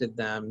affected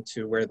them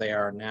to where they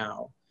are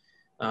now.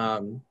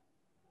 And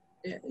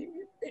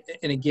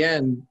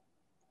again,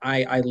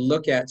 I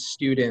look at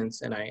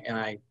students, and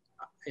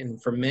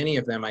for many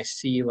of them, I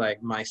see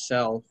like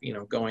myself,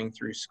 going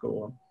through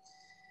school.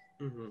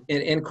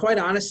 And quite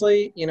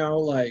honestly,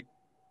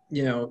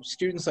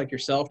 students like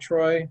yourself,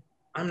 Troy,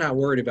 I'm not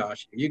worried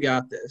about you. You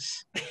got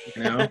this.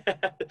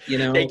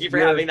 Thank you for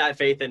having that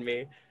faith in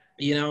me.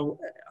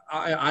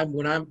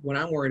 When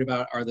I'm worried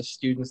about are the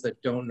students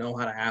that don't know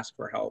how to ask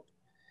for help,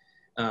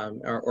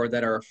 or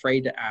that are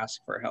afraid to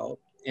ask for help.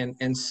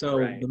 And so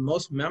the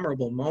most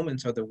memorable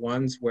moments are the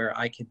ones where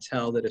I can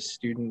tell that a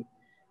student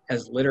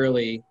has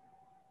literally,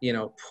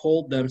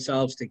 pulled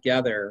themselves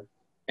together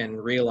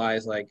and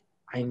realized like,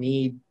 I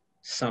need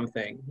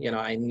something,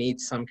 I need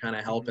some kind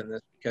of help in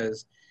this,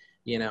 because,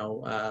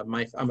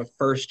 I'm a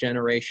first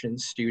generation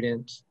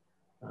student,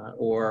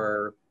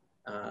 or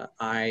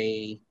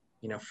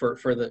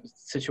for the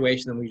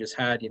situation that we just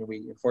had,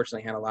 we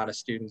unfortunately had a lot of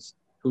students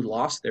who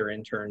lost their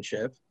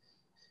internship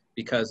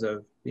because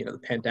of, the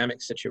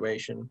pandemic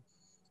situation.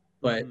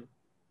 But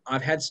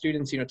I've had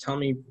students, tell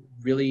me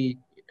really,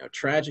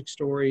 tragic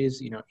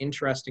stories,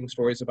 interesting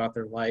stories about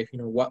their life,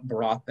 what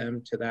brought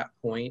them to that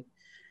point.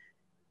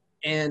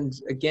 And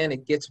again,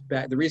 it gets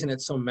back, the reason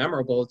it's so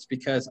memorable, it's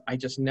because I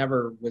just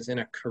never was in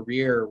a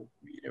career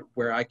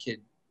where I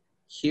could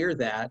hear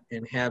that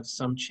and have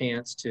some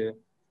chance to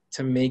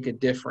make a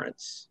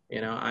difference.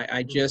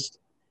 I just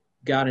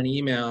got an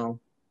email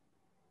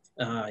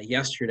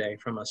yesterday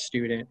from a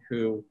student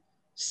who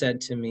said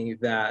to me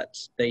that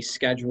they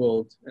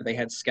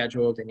had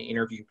scheduled an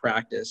interview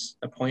practice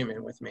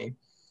appointment with me.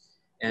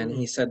 And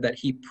he said that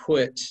he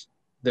put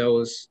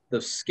those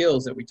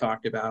skills that we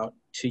talked about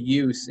to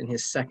use in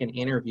his second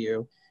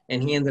interview,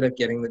 and he ended up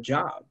getting the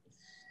job.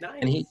 Nice.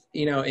 And he,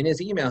 in his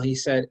email, he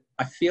said,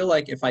 I feel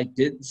like if I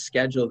didn't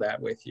schedule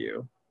that with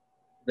you,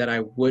 that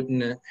I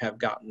wouldn't have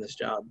gotten this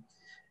job.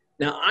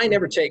 Now, I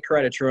never take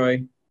credit,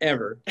 Troy.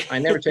 ever. I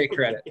never take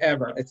credit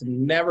ever. It's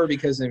never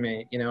because of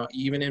me. You know,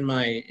 even in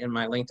my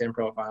LinkedIn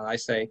profile, I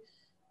say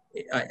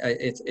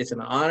it's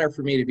an honor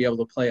for me to be able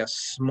to play a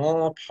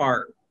small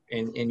part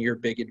in your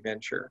big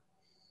adventure.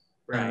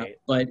 Right.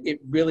 But it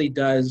really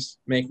does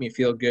make me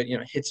feel good. You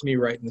know, it hits me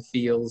right in the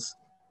feels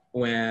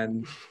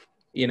when,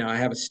 you know, I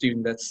have a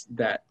student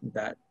that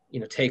you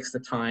know, takes the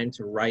time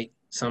to write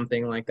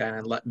something like that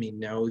and let me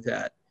know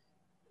that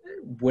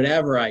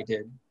whatever I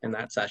did in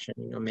that session,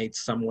 you know, made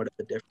somewhat of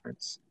a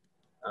difference.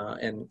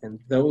 And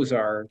those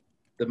are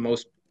the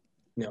most,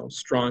 you know,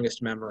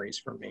 strongest memories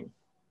for me.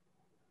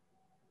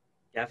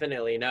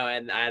 Definitely. No,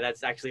 and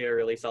that's actually a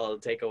really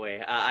solid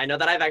takeaway. I know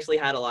that I've actually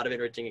had a lot of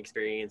enriching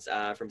experience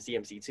from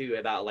CMC too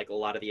about like a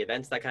lot of the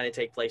events that kind of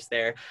take place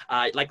there.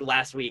 Like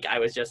last week, I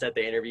was just at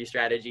the interview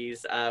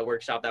strategies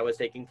workshop that was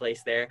taking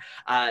place there.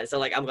 So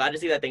like I'm glad to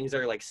see that things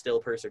are like still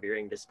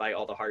persevering despite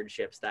all the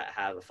hardships that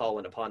have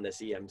fallen upon the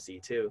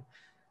CMC too.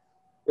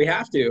 We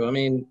have to. I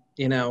mean,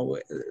 you know,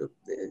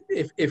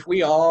 if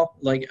we all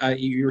like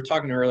you were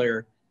talking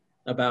earlier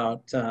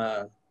about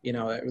you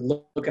know,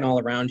 looking all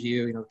around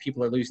you, you know,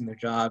 people are losing their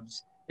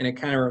jobs, and it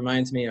kind of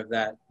reminds me of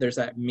that. There's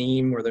that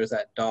meme where there's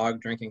that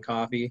dog drinking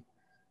coffee,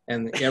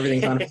 and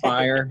everything's on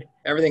fire.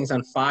 Everything's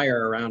on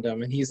fire around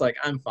him, and he's like,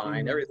 "I'm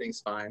fine.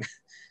 Everything's fine."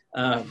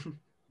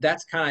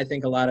 That's kind of, I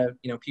think, a lot of,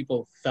 you know,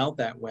 people felt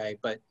that way,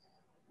 but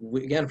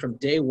again, from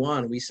day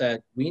one, we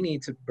said we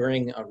need to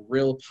bring a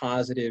real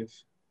positive,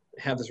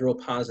 have this real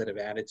positive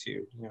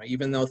attitude. You know,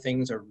 even though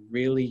things are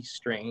really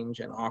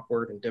strange and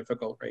awkward and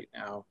difficult right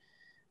now,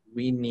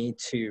 we need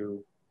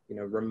to, you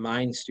know,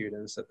 remind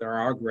students that there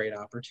are great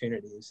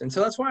opportunities. And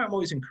so that's why I'm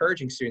always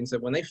encouraging students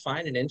that when they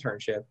find an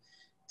internship,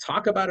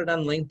 talk about it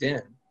on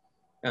LinkedIn.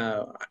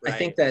 Right. I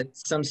think that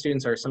some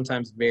students are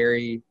sometimes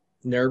very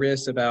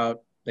nervous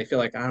about, they feel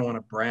like, I don't want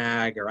to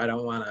brag, or I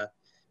don't want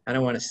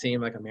to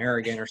seem like I'm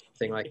arrogant or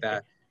something like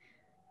that.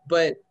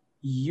 But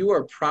you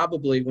are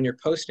probably, when you're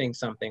posting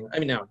something, I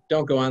mean, now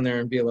don't go on there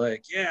and be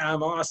like, yeah,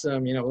 I'm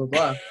awesome, you know,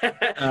 blah,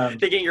 blah.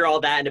 Thinking you're all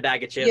that in a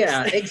bag of chips.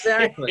 Yeah,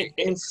 exactly.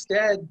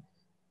 Instead,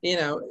 you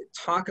know,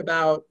 talk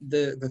about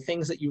the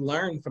things that you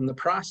learned from the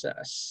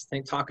process.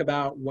 Talk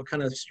about what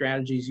kind of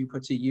strategies you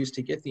put to use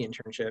to get the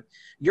internship.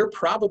 You're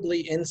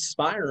probably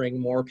inspiring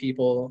more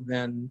people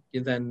than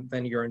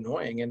you're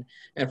annoying.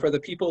 And for the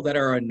people that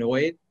are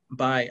annoyed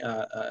by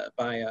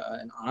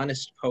an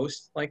honest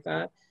post like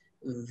that,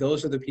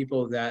 those are the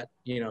people that,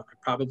 you know,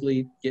 could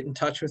probably get in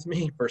touch with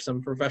me for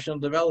some professional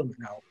development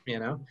help. You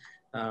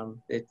know,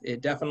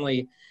 it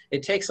definitely,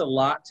 it takes a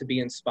lot to be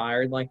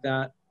inspired like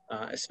that.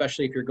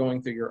 Especially if you're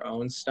going through your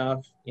own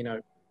stuff. You know,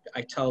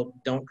 I tell,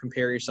 don't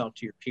compare yourself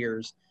to your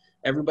peers.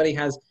 Everybody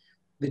has,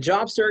 the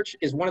job search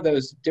is one of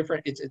those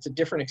different, it's a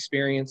different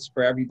experience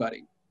for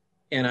everybody.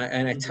 And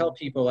I tell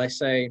people, I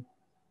say,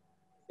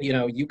 you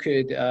know, you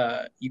could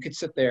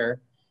sit there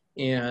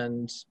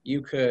and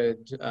you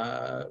could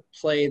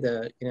play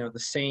the, you know, the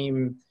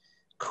same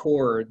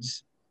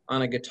chords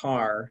on a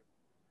guitar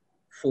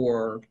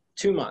for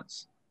 2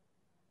 months.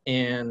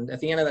 And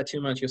at the end of that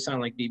 2 months, you'll sound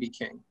like B.B.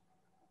 King.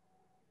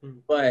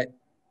 But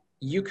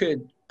you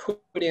could put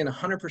in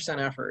 100%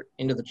 effort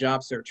into the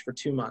job search for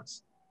 2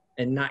 months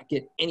and not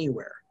get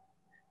anywhere,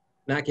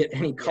 not get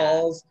any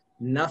calls,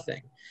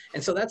 nothing.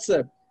 And so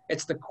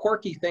it's the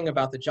quirky thing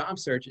about the job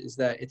search, is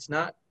that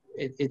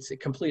it's a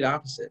complete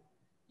opposite.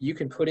 You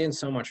can put in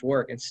so much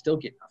work and still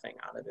get nothing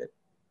out of it,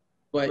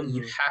 but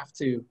you have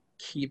to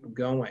keep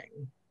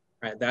going,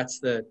 right?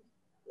 That's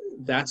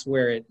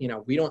where it, you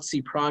know, we don't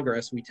see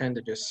progress. We tend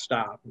to just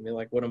stop and be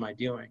like, what am I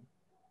doing?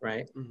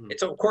 Right.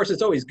 It's, of course,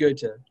 it's always good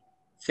to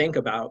think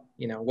about,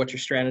 you know, what your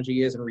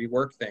strategy is and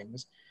rework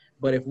things.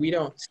 But if we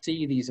don't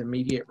see these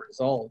immediate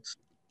results,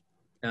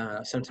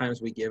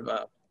 sometimes we give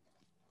up.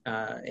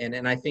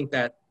 And I think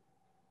that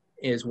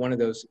is one of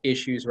those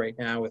issues right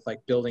now with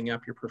like building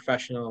up your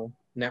professional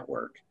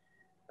network.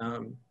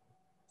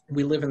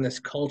 We live in this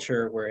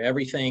culture where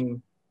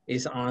everything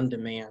is on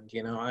demand.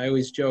 You know, I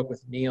always joke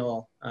with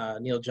Neil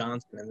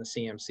Johnson in the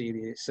CMC,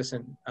 the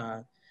assistant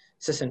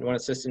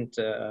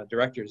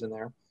directors in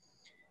there.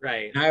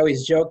 Right. And I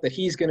always joke that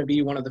he's going to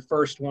be one of the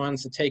first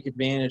ones to take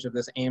advantage of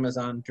this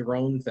Amazon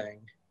drone thing,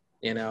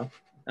 you know,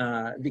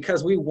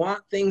 because we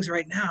want things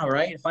right now,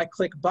 right? If I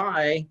click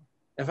buy,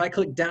 if I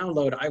click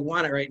download, I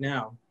want it right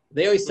now.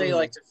 They always say,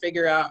 like, to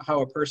figure out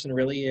how a person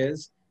really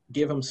is,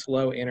 give them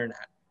slow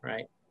internet,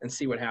 right? And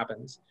see what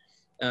happens.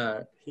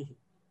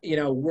 You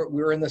know,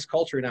 we're in this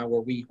culture now where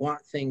we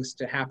want things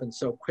to happen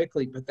so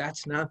quickly, but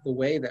that's not the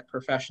way that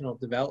professional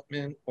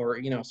development, or,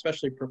 you know,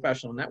 especially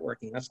professional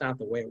networking, that's not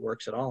the way it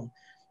works at all.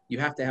 You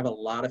have to have a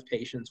lot of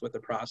patience with the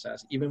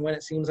process. Even when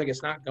it seems like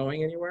it's not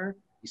going anywhere,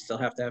 you still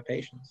have to have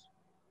patience.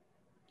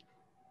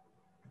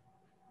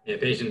 Yeah,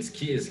 patience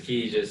is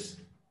key, just,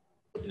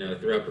 you know,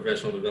 throughout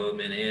professional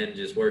development and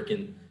just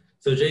working.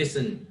 So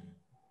Jason,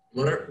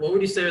 what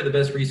would you say are the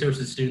best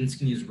resources students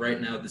can use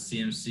right now at the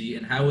CMC,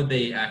 and how would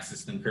they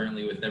access them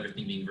currently with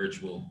everything being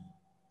virtual?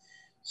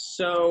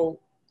 So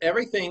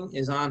everything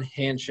is on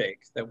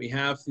Handshake that we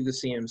have through the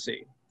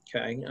CMC.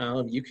 Okay,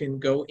 you can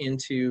go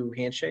into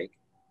Handshake.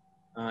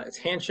 It's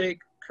Handshake,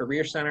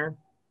 Career Center,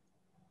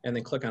 and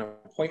then click on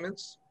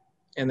appointments.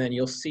 And then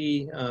you'll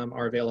see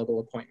our available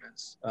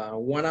appointments,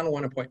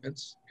 one-on-one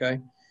appointments, okay?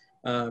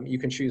 You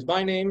can choose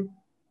by name.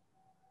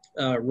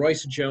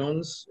 Royce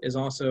Jones is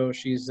also,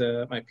 she's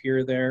my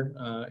peer there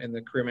in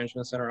the Career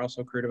Management Center,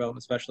 also career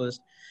development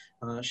specialist.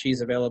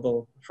 She's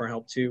available for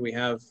help too. We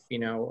have,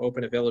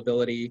 open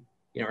availability,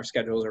 our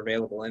schedules are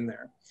available in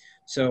there.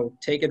 So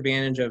take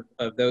advantage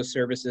of those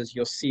services.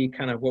 You'll see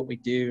kind of what we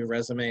do,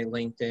 resume,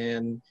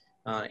 LinkedIn,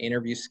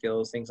 interview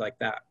skills, things like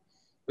that.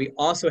 We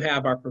also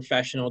have our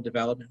professional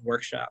development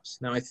workshops.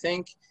 Now, I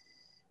think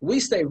we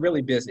stay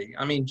really busy.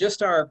 I mean,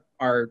 just our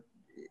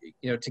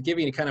to give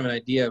you kind of an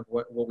idea of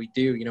what we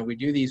do, we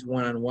do these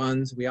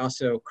one-on-ones. We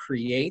also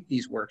create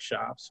these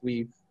workshops.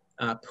 We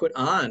put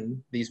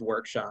on these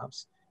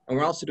workshops, and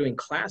we're also doing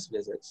class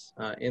visits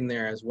in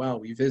there as well.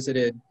 We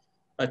visited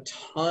a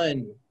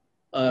ton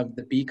of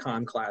the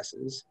BCom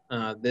classes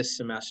this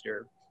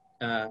semester.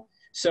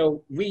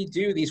 So we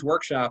do these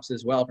workshops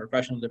as well,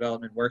 professional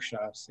development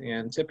workshops,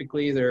 and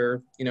typically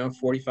they're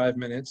 45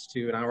 minutes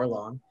to an hour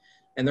long,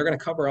 and they're going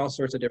to cover all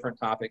sorts of different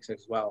topics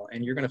as well.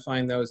 And you're going to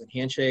find those in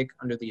Handshake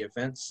under the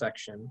events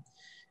section.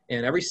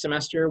 And every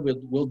semester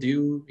we'll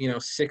do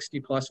 60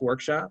 plus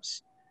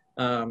workshops,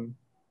 and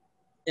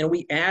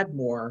we add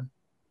more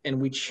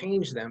and we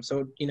change them.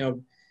 So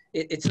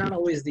it's not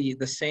always the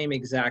same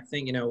exact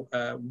thing.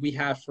 We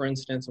have, for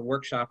instance, a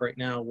workshop right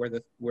now where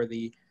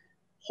the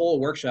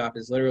whole workshop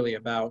is literally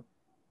about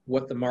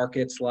what the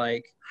market's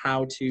like,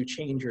 how to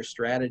change your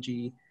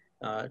strategy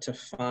to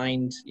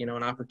find, an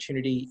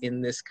opportunity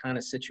in this kind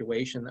of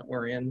situation that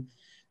we're in.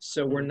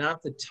 So we're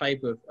not the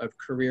type of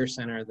career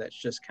center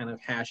that's just kind of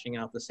hashing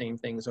out the same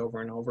things over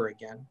and over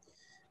again.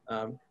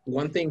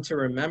 One thing to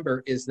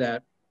remember is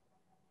that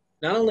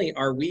not only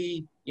are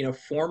we,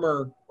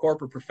 former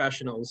corporate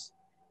professionals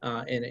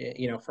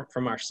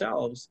from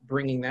ourselves,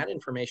 bringing that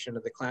information to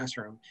the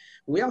classroom.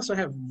 We also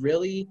have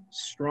really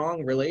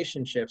strong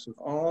relationships with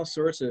all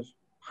sorts of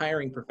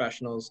hiring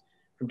professionals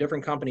from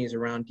different companies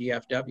around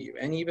DFW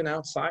and even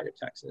outside of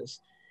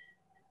Texas.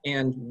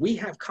 And we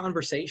have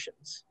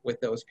conversations with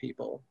those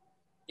people.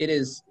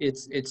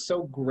 It's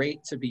so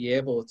great to be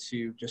able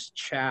to just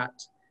chat,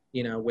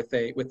 with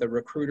a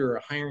recruiter or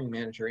a hiring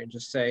manager and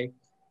just say,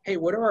 hey,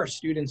 what are our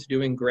students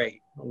doing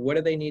great? What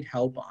do they need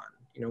help on?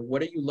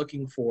 What are you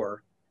looking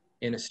for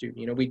in a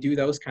student? We do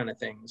those kind of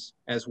things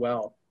as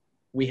well.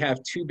 We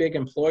have 2 big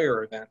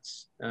employer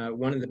events,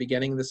 one in the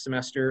beginning of the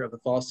semester, of the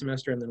fall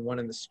semester, and then one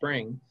in the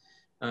spring,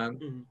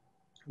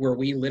 where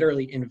we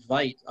literally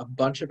invite a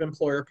bunch of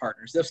employer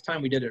partners. This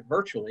time we did it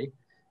virtually,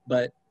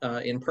 but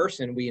in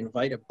person, we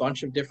invite a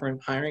bunch of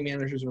different hiring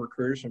managers and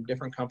recruiters from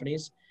different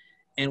companies.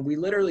 And we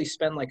literally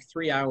spend like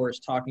 3 hours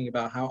talking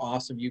about how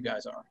awesome you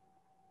guys are,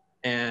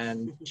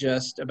 and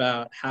just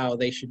about how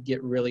they should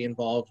get really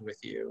involved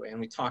with you. And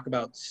we talk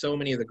about so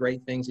many of the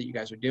great things that you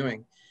guys are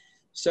doing.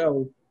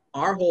 So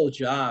our whole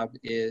job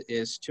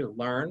is to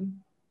learn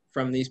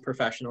from these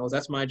professionals.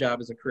 That's my job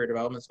as a career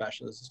development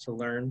specialist, is to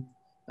learn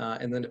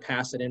and then to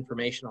pass that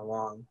information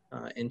along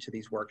into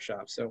these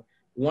workshops. So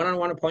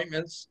one-on-one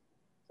appointments,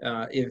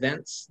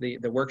 events, the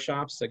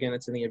workshops, again,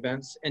 it's in the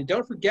events. And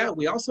don't forget,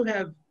 we also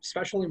have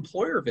special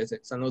employer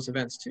visits on those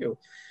events too.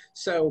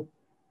 So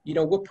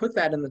we'll put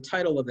that in the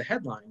title of the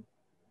headline.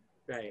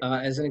 Right.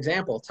 As an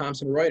example,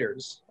 Thomson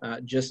Reuters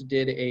just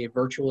did a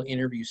virtual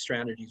interview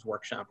strategies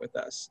workshop with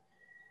us.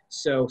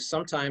 So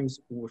sometimes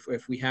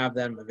if we have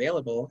them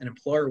available, an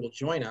employer will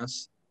join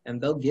us and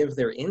they'll give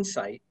their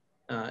insight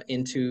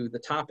into the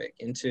topic,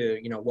 into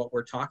what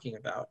we're talking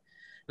about.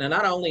 Now,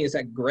 not only is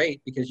that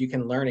great because you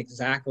can learn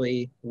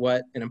exactly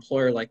what an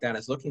employer like that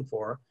is looking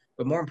for,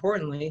 but more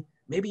importantly,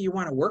 maybe you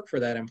want to work for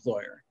that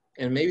employer.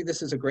 And maybe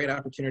this is a great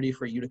opportunity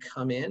for you to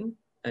come in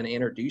and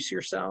introduce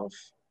yourself.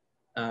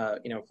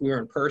 If we were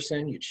in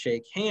person, you'd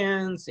shake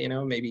hands,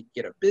 maybe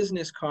get a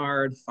business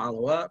card,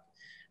 follow up.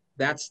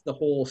 That's the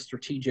whole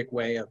strategic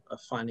way of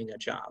finding a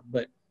job.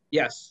 But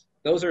yes,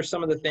 those are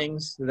some of the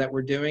things that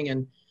we're doing.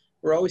 And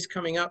we're always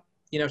coming up,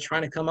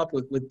 trying to come up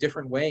with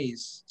different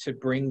ways to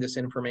bring this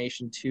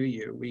information to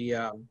you.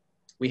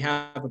 We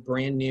have a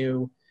brand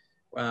new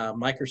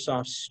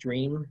Microsoft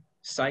Stream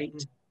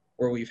site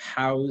where we've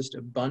housed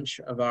a bunch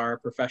of our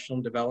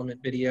professional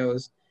development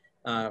videos.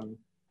 A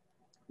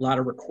lot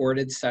of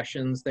recorded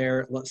sessions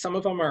there. Some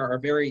of them are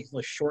very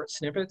short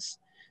snippets.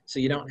 So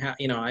you don't have,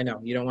 I know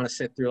you don't want to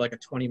sit through like a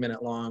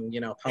 20-minute long,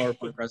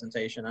 PowerPoint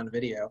presentation on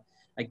video.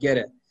 I get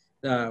it.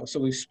 So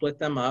we've split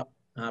them up,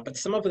 but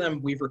some of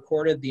them we've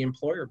recorded the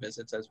employer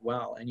visits as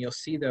well. And you'll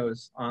see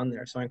those on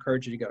there. So I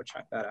encourage you to go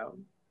check that out.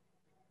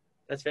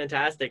 That's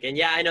fantastic. And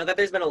yeah, I know that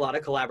there's been a lot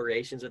of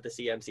collaborations with the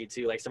CMC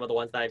too. Like some of the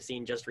ones that I've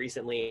seen just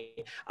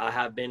recently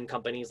have been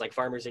companies like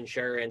Farmers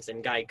Insurance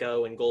and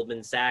Geico and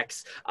Goldman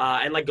Sachs.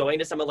 And like going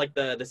to some of like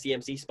the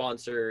CMC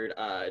sponsored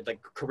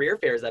like career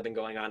fairs that have been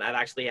going on. I've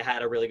actually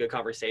had a really good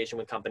conversation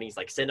with companies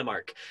like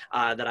Cinemark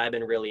that I've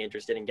been really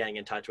interested in getting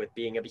in touch with.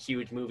 Being a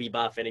huge movie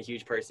buff and a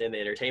huge person in the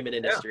entertainment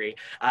industry,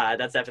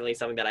 that's definitely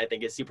something that I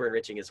think is super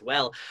enriching as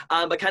well.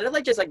 But kind of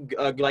like just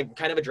like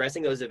kind of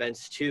addressing those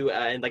events too,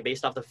 and like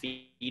based off the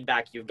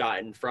feedback you've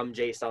gotten from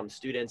JSOM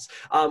students,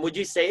 would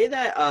you say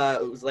that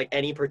like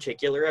any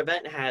particular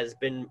event has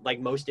been like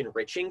most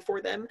enriching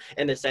for them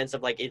in the sense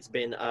of like it's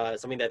been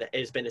something that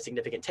has been a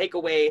significant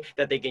takeaway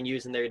that they can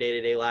use in their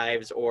day-to-day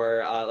lives,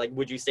 or like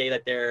would you say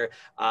that there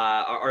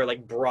are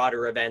like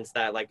broader events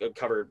that like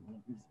cover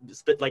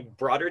like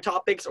broader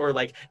topics, or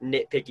like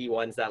nitpicky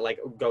ones that like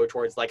go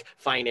towards like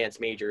finance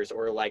majors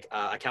or like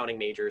accounting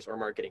majors or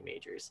marketing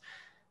majors?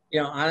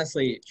 You know,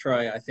 honestly,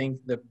 Troy, I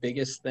think the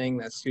biggest thing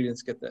that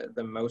students get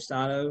the most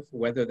out of,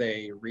 whether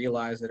they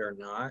realize it or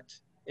not,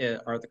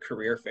 are the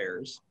career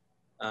fairs.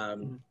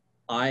 Mhm.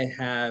 I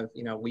have,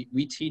 you know,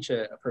 we teach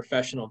a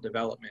professional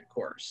development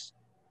course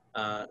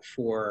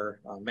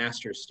for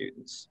master's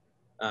students.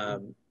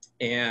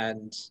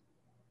 And,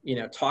 you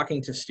know,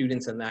 talking to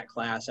students in that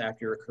class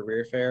after a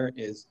career fair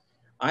is,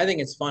 I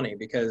think it's funny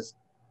because,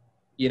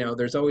 you know,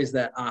 there's always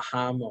that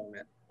aha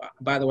moment.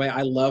 By the way,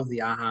 I love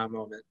the aha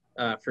moment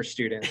for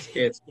students.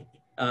 It's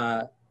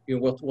you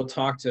know, we'll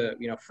talk to,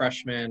 you know,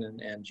 freshmen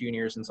and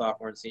juniors and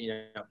sophomores, you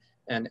know,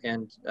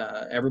 and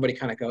everybody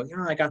kind of goes, you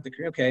know, I got the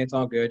career, okay, it's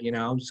all good, you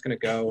know, I'm just gonna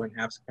go and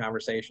have some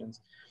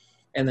conversations.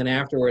 And then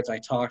afterwards, I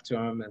talk to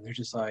them, and they're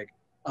just like,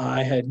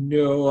 I had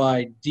no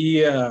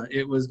idea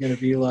it was gonna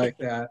be like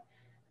that.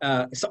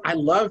 So I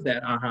love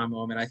that aha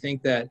moment. I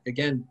think that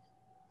again,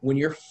 when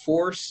you're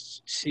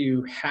forced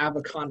to have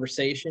a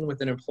conversation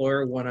with an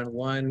employer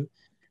one-on-one,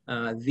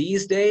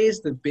 these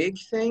days, the big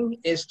thing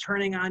is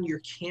turning on your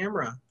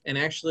camera and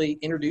actually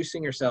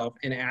introducing yourself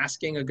and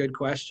asking a good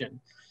question.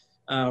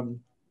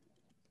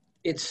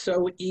 It's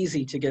so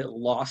easy to get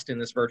lost in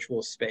this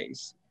virtual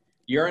space.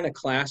 You're in a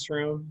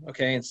classroom,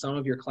 okay, and some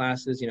of your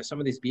classes, you know, some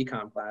of these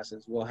BCom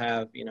classes will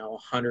have, you know,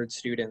 100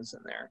 students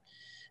in there.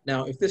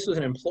 Now, if this was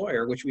an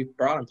employer, which we've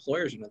brought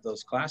employers into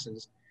those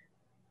classes,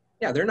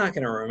 yeah, they're not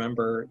going to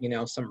remember, you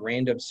know, some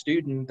random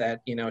student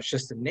that, you know, it's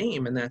just a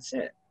name and that's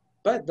it.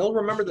 But they'll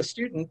remember the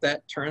student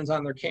that turns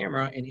on their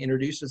camera and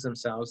introduces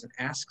themselves and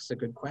asks a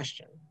good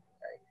question.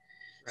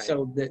 Right?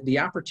 So the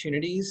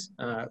opportunities,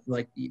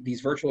 like these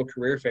virtual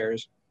career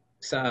fairs,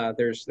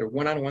 there's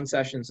one-on-one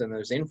sessions and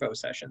there's info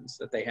sessions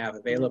that they have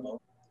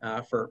available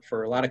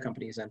for a lot of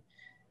companies. And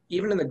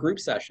even in the group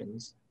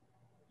sessions,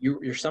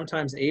 you're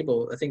sometimes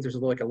able, I think there's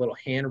like a little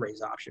hand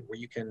raise option where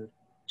you can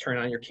turn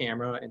on your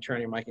camera and turn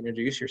on your mic and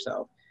introduce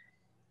yourself.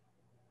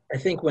 I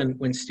think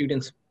when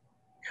students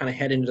kind of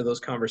head into those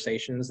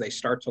conversations, they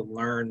start to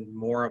learn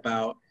more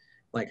about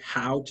like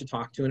how to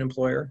talk to an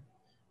employer,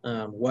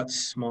 what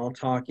small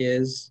talk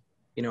is,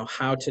 you know,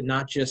 how to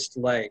not just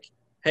like,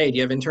 hey, do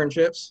you have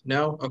internships?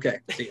 No? Okay,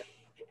 see ya,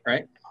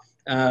 right?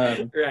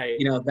 Right.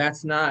 You know,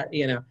 that's not,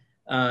 you know,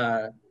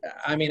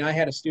 I mean, I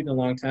had a student a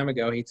long time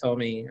ago, he told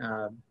me,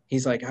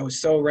 he's like, I was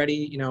so ready,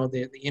 you know,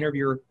 the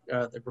interviewer,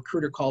 the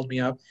recruiter called me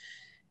up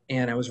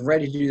and I was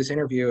ready to do this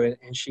interview.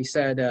 And she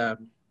said,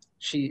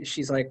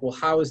 she's like, well,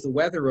 how is the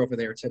weather over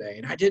there today?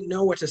 And I didn't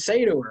know what to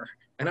say to her.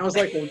 And I was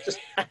like, well, just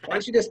why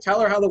don't you just tell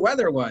her how the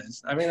weather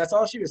was? I mean, that's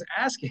all she was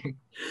asking.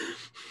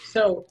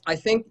 So I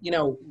think, you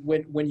know,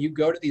 when you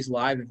go to these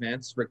live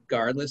events,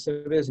 regardless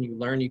of it is, and you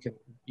learn, you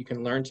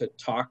can learn to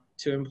talk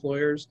to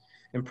employers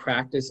and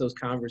practice those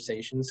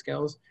conversation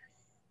skills.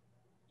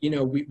 You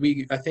know,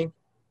 I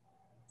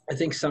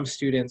think some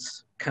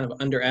students kind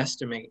of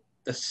underestimate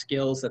the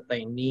skills that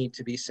they need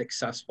to be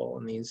successful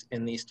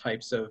in these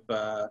types of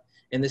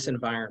in this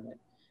environment.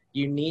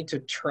 You need to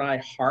try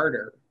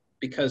harder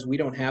because we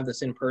don't have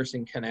this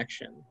in-person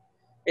connection.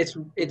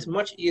 It's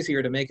much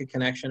easier to make a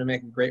connection and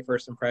make a great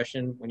first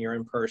impression when you're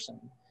in person.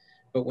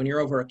 But when you're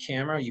over a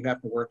camera, you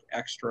have to work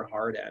extra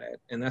hard at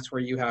it. And that's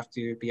where you have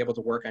to be able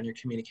to work on your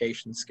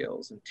communication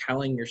skills and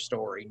telling your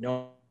story,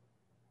 knowing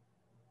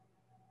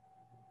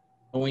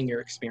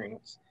your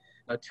experience.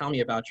 Tell me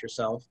about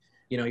yourself.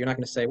 You know, you're not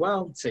going to say,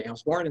 well, let's see, I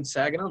was born in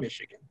Saginaw,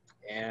 Michigan,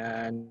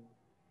 and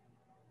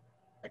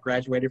I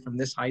graduated from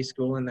this high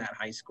school and that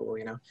high school,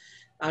 you know.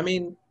 I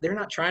mean, they're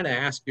not trying to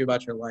ask you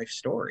about your life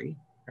story,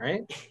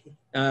 right?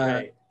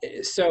 Right.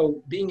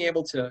 So being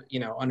able to, you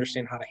know,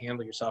 understand how to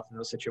handle yourself in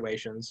those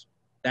situations,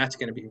 that's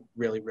going to be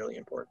really, really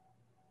important.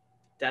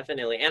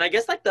 Definitely. And I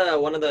guess like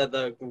one of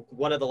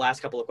the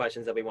last couple of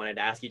questions that we wanted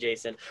to ask you,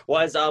 Jason,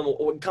 was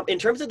in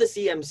terms of the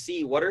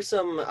CMC, what are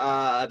some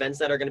events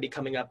that are going to be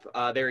coming up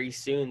very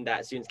soon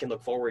that students can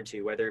look forward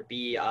to, whether it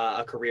be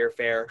a career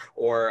fair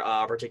or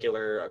a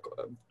particular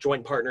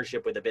joint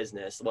partnership with a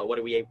business? What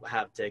do we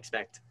have to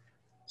expect?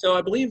 So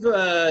I believe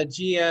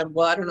GM,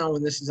 well, I don't know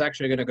when this is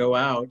actually going to go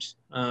out.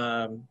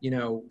 You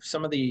know,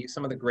 some of the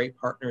great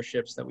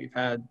partnerships that we've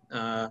had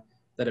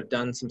that that have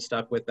done some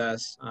stuff with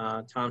us.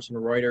 Thomson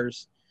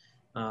Reuters,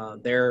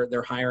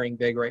 they're hiring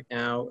big right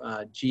now.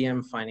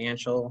 GM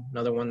Financial,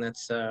 another one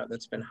that's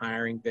been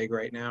hiring big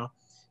right now.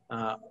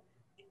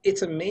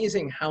 It's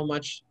amazing how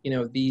much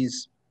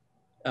these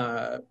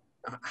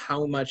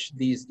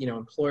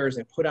employers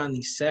have put on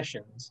these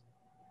sessions,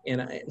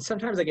 and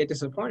sometimes I get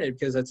disappointed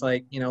because it's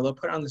like they'll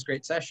put on this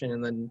great session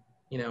and then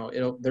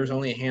there's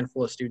only a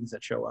handful of students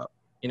that show up.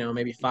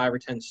 Maybe 5 or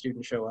 10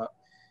 students show up.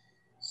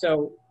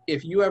 So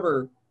if you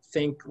ever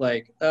think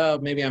like, oh,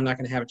 maybe I'm not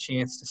going to have a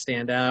chance to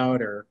stand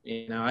out, or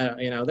they're not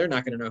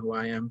going to know who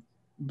I am,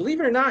 believe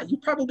it or not, you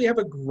probably have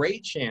a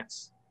great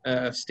chance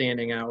of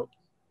standing out,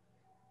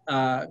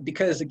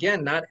 because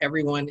again, not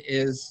everyone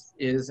is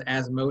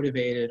as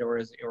motivated or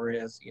as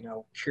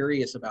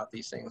curious about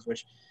these things,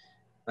 which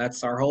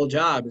that's our whole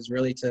job, is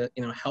really to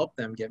help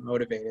them get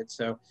motivated.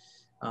 So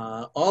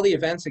all the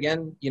events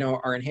again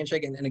are in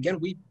Handshake, and again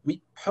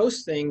we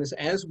post things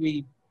as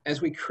we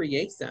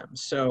create them.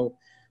 So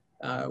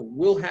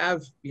we'll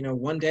have,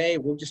 one day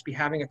we'll just be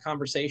having a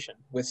conversation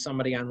with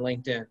somebody on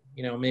LinkedIn,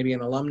 maybe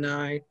an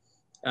alumni,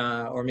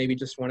 or maybe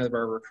just one of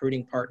our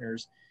recruiting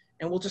partners.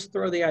 And we'll just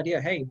throw the idea,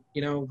 hey,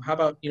 how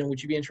about,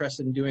 would you be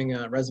interested in doing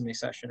a resume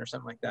session or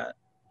something like that?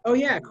 Oh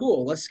yeah,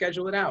 cool, let's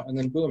schedule it out. And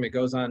then boom, it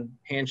goes on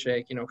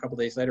Handshake, a couple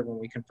days later when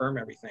we confirm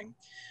everything.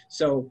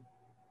 So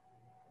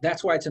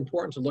that's why it's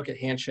important to look at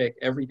Handshake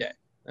every day.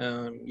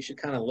 You should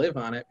kind of live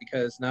on it,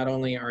 because not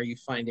only are you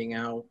finding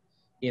out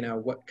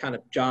what kind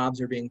of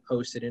jobs are being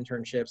posted,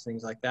 internships,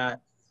 things like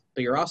that,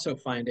 but you're also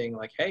finding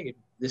like, hey,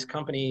 this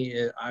company,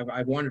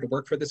 I've wanted to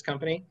work for this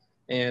company,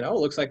 and oh, it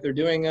looks like they're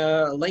doing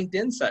a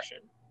LinkedIn session.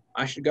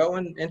 I should go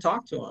and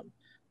talk to them.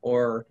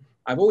 Or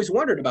I've always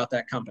wondered about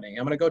that company.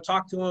 I'm going to go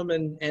talk to them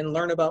and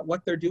learn about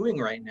what they're doing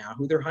right now,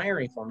 who they're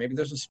hiring for. Maybe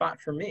there's a spot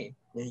for me.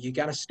 You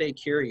got to stay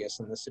curious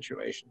in this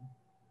situation.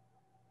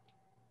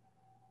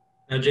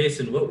 Now,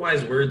 Jason, what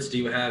wise words do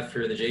you have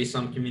for the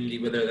JSOM community,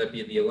 whether that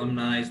be the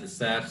alumni, the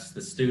staffs,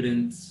 the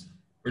students,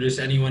 or just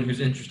anyone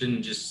who's interested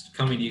in just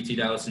coming to UT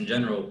Dallas in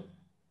general?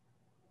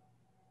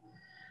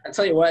 I'll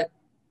tell you what,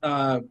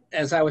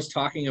 as I was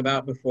talking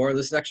about before,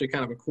 this is actually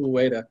kind of a cool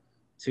way to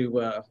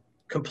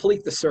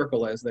complete the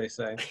circle, as they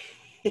say.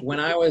 When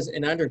I was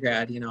in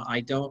undergrad, I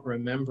don't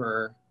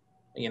remember,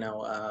 I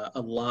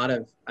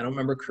don't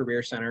remember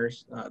career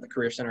centers, the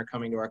career center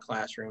coming to our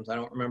classrooms. I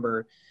don't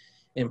remember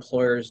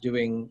employers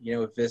doing,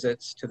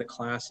 visits to the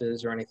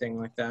classes or anything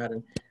like that.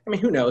 And I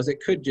mean, who knows?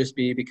 It could just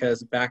be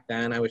because back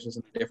then I was just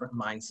in a different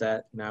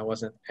mindset and I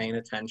wasn't paying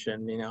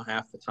attention,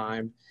 half the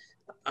time.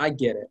 I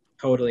get it,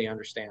 totally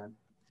understand.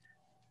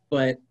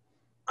 But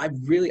I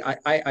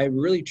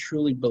really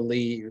truly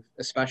believe,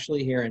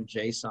 especially here in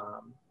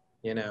JSOM,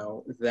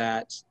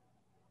 that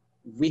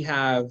we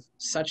have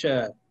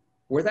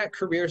we're that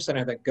career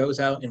center that goes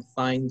out and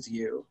finds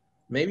you.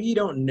 Maybe you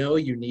don't know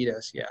you need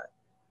us yet,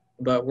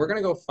 but we're going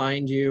to go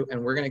find you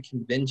and we're going to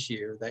convince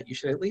you that you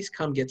should at least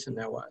come get to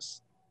know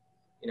us.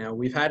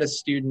 We've had a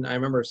student, I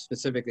remember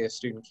specifically a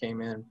student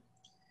came in,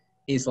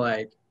 he's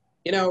like,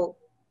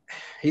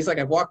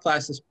 I've walked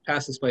past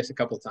this place a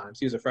couple of times.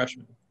 He was a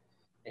freshman.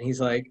 And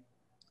he's like,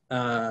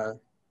 I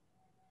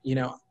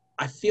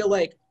feel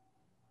like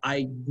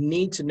I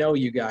need to know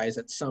you guys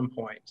at some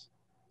point.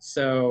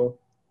 So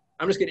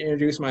I'm just going to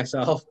introduce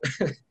myself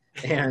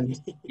and,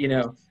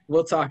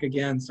 we'll talk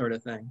again, sort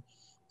of thing.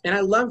 And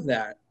I love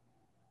that.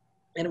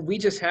 And we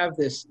just have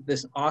this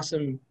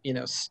awesome,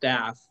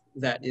 staff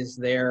that is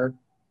there.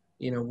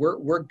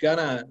 We're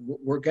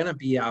gonna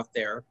be out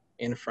there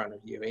in front of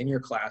you in your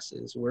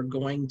classes. We're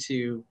going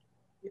to,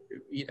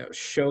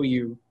 show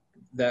you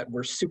that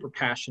we're super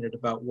passionate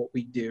about what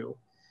we do,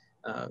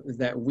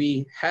 that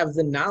we have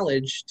the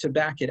knowledge to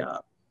back it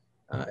up,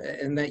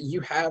 and that you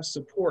have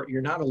support.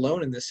 You're not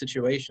alone in this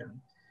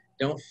situation.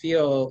 Don't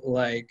feel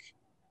like,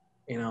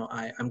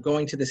 I'm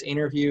going to this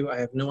interview, I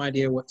have no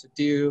idea what to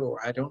do,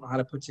 or I don't know how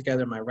to put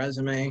together my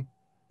resume.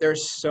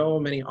 There's so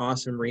many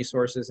awesome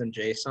resources in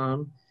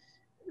JSOM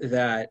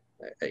that,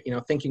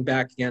 thinking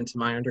back again to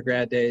my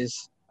undergrad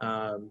days,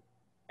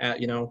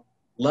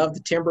 love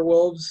the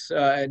Timberwolves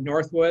at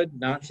Northwood,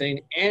 not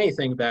saying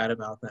anything bad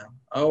about them.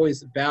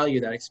 Always value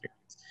that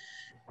experience.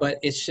 But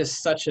it's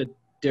just such a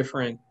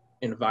different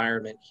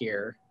environment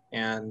here,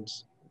 and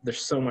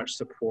there's so much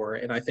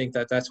support. And I think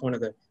that that's one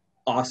of the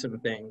awesome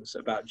things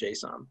about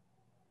JSOM.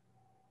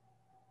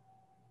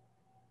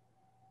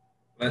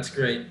 That's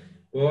great.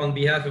 Well, on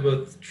behalf of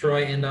both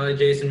Troy and I,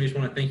 Jason, we just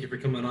want to thank you for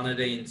coming on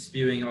today and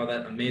spewing all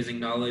that amazing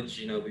knowledge.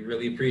 We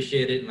really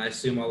appreciate it, and I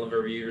assume all of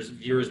our viewers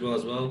will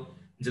as well.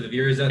 And to the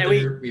viewers out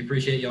there, we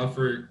appreciate y'all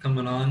for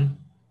coming on.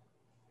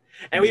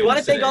 And we want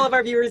to thank all of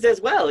our viewers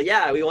as well.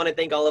 Yeah, we want to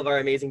thank all of our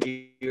amazing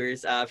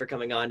viewers for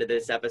coming on to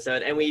this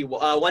episode. And we,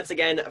 once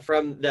again,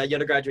 from the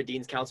Undergraduate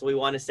Dean's Council, we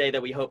want to say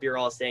that we hope you're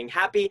all staying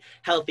happy,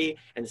 healthy,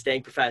 and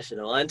staying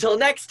professional. Until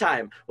next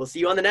time, we'll see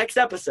you on the next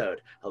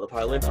episode of the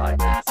Parliament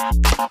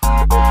Podcast.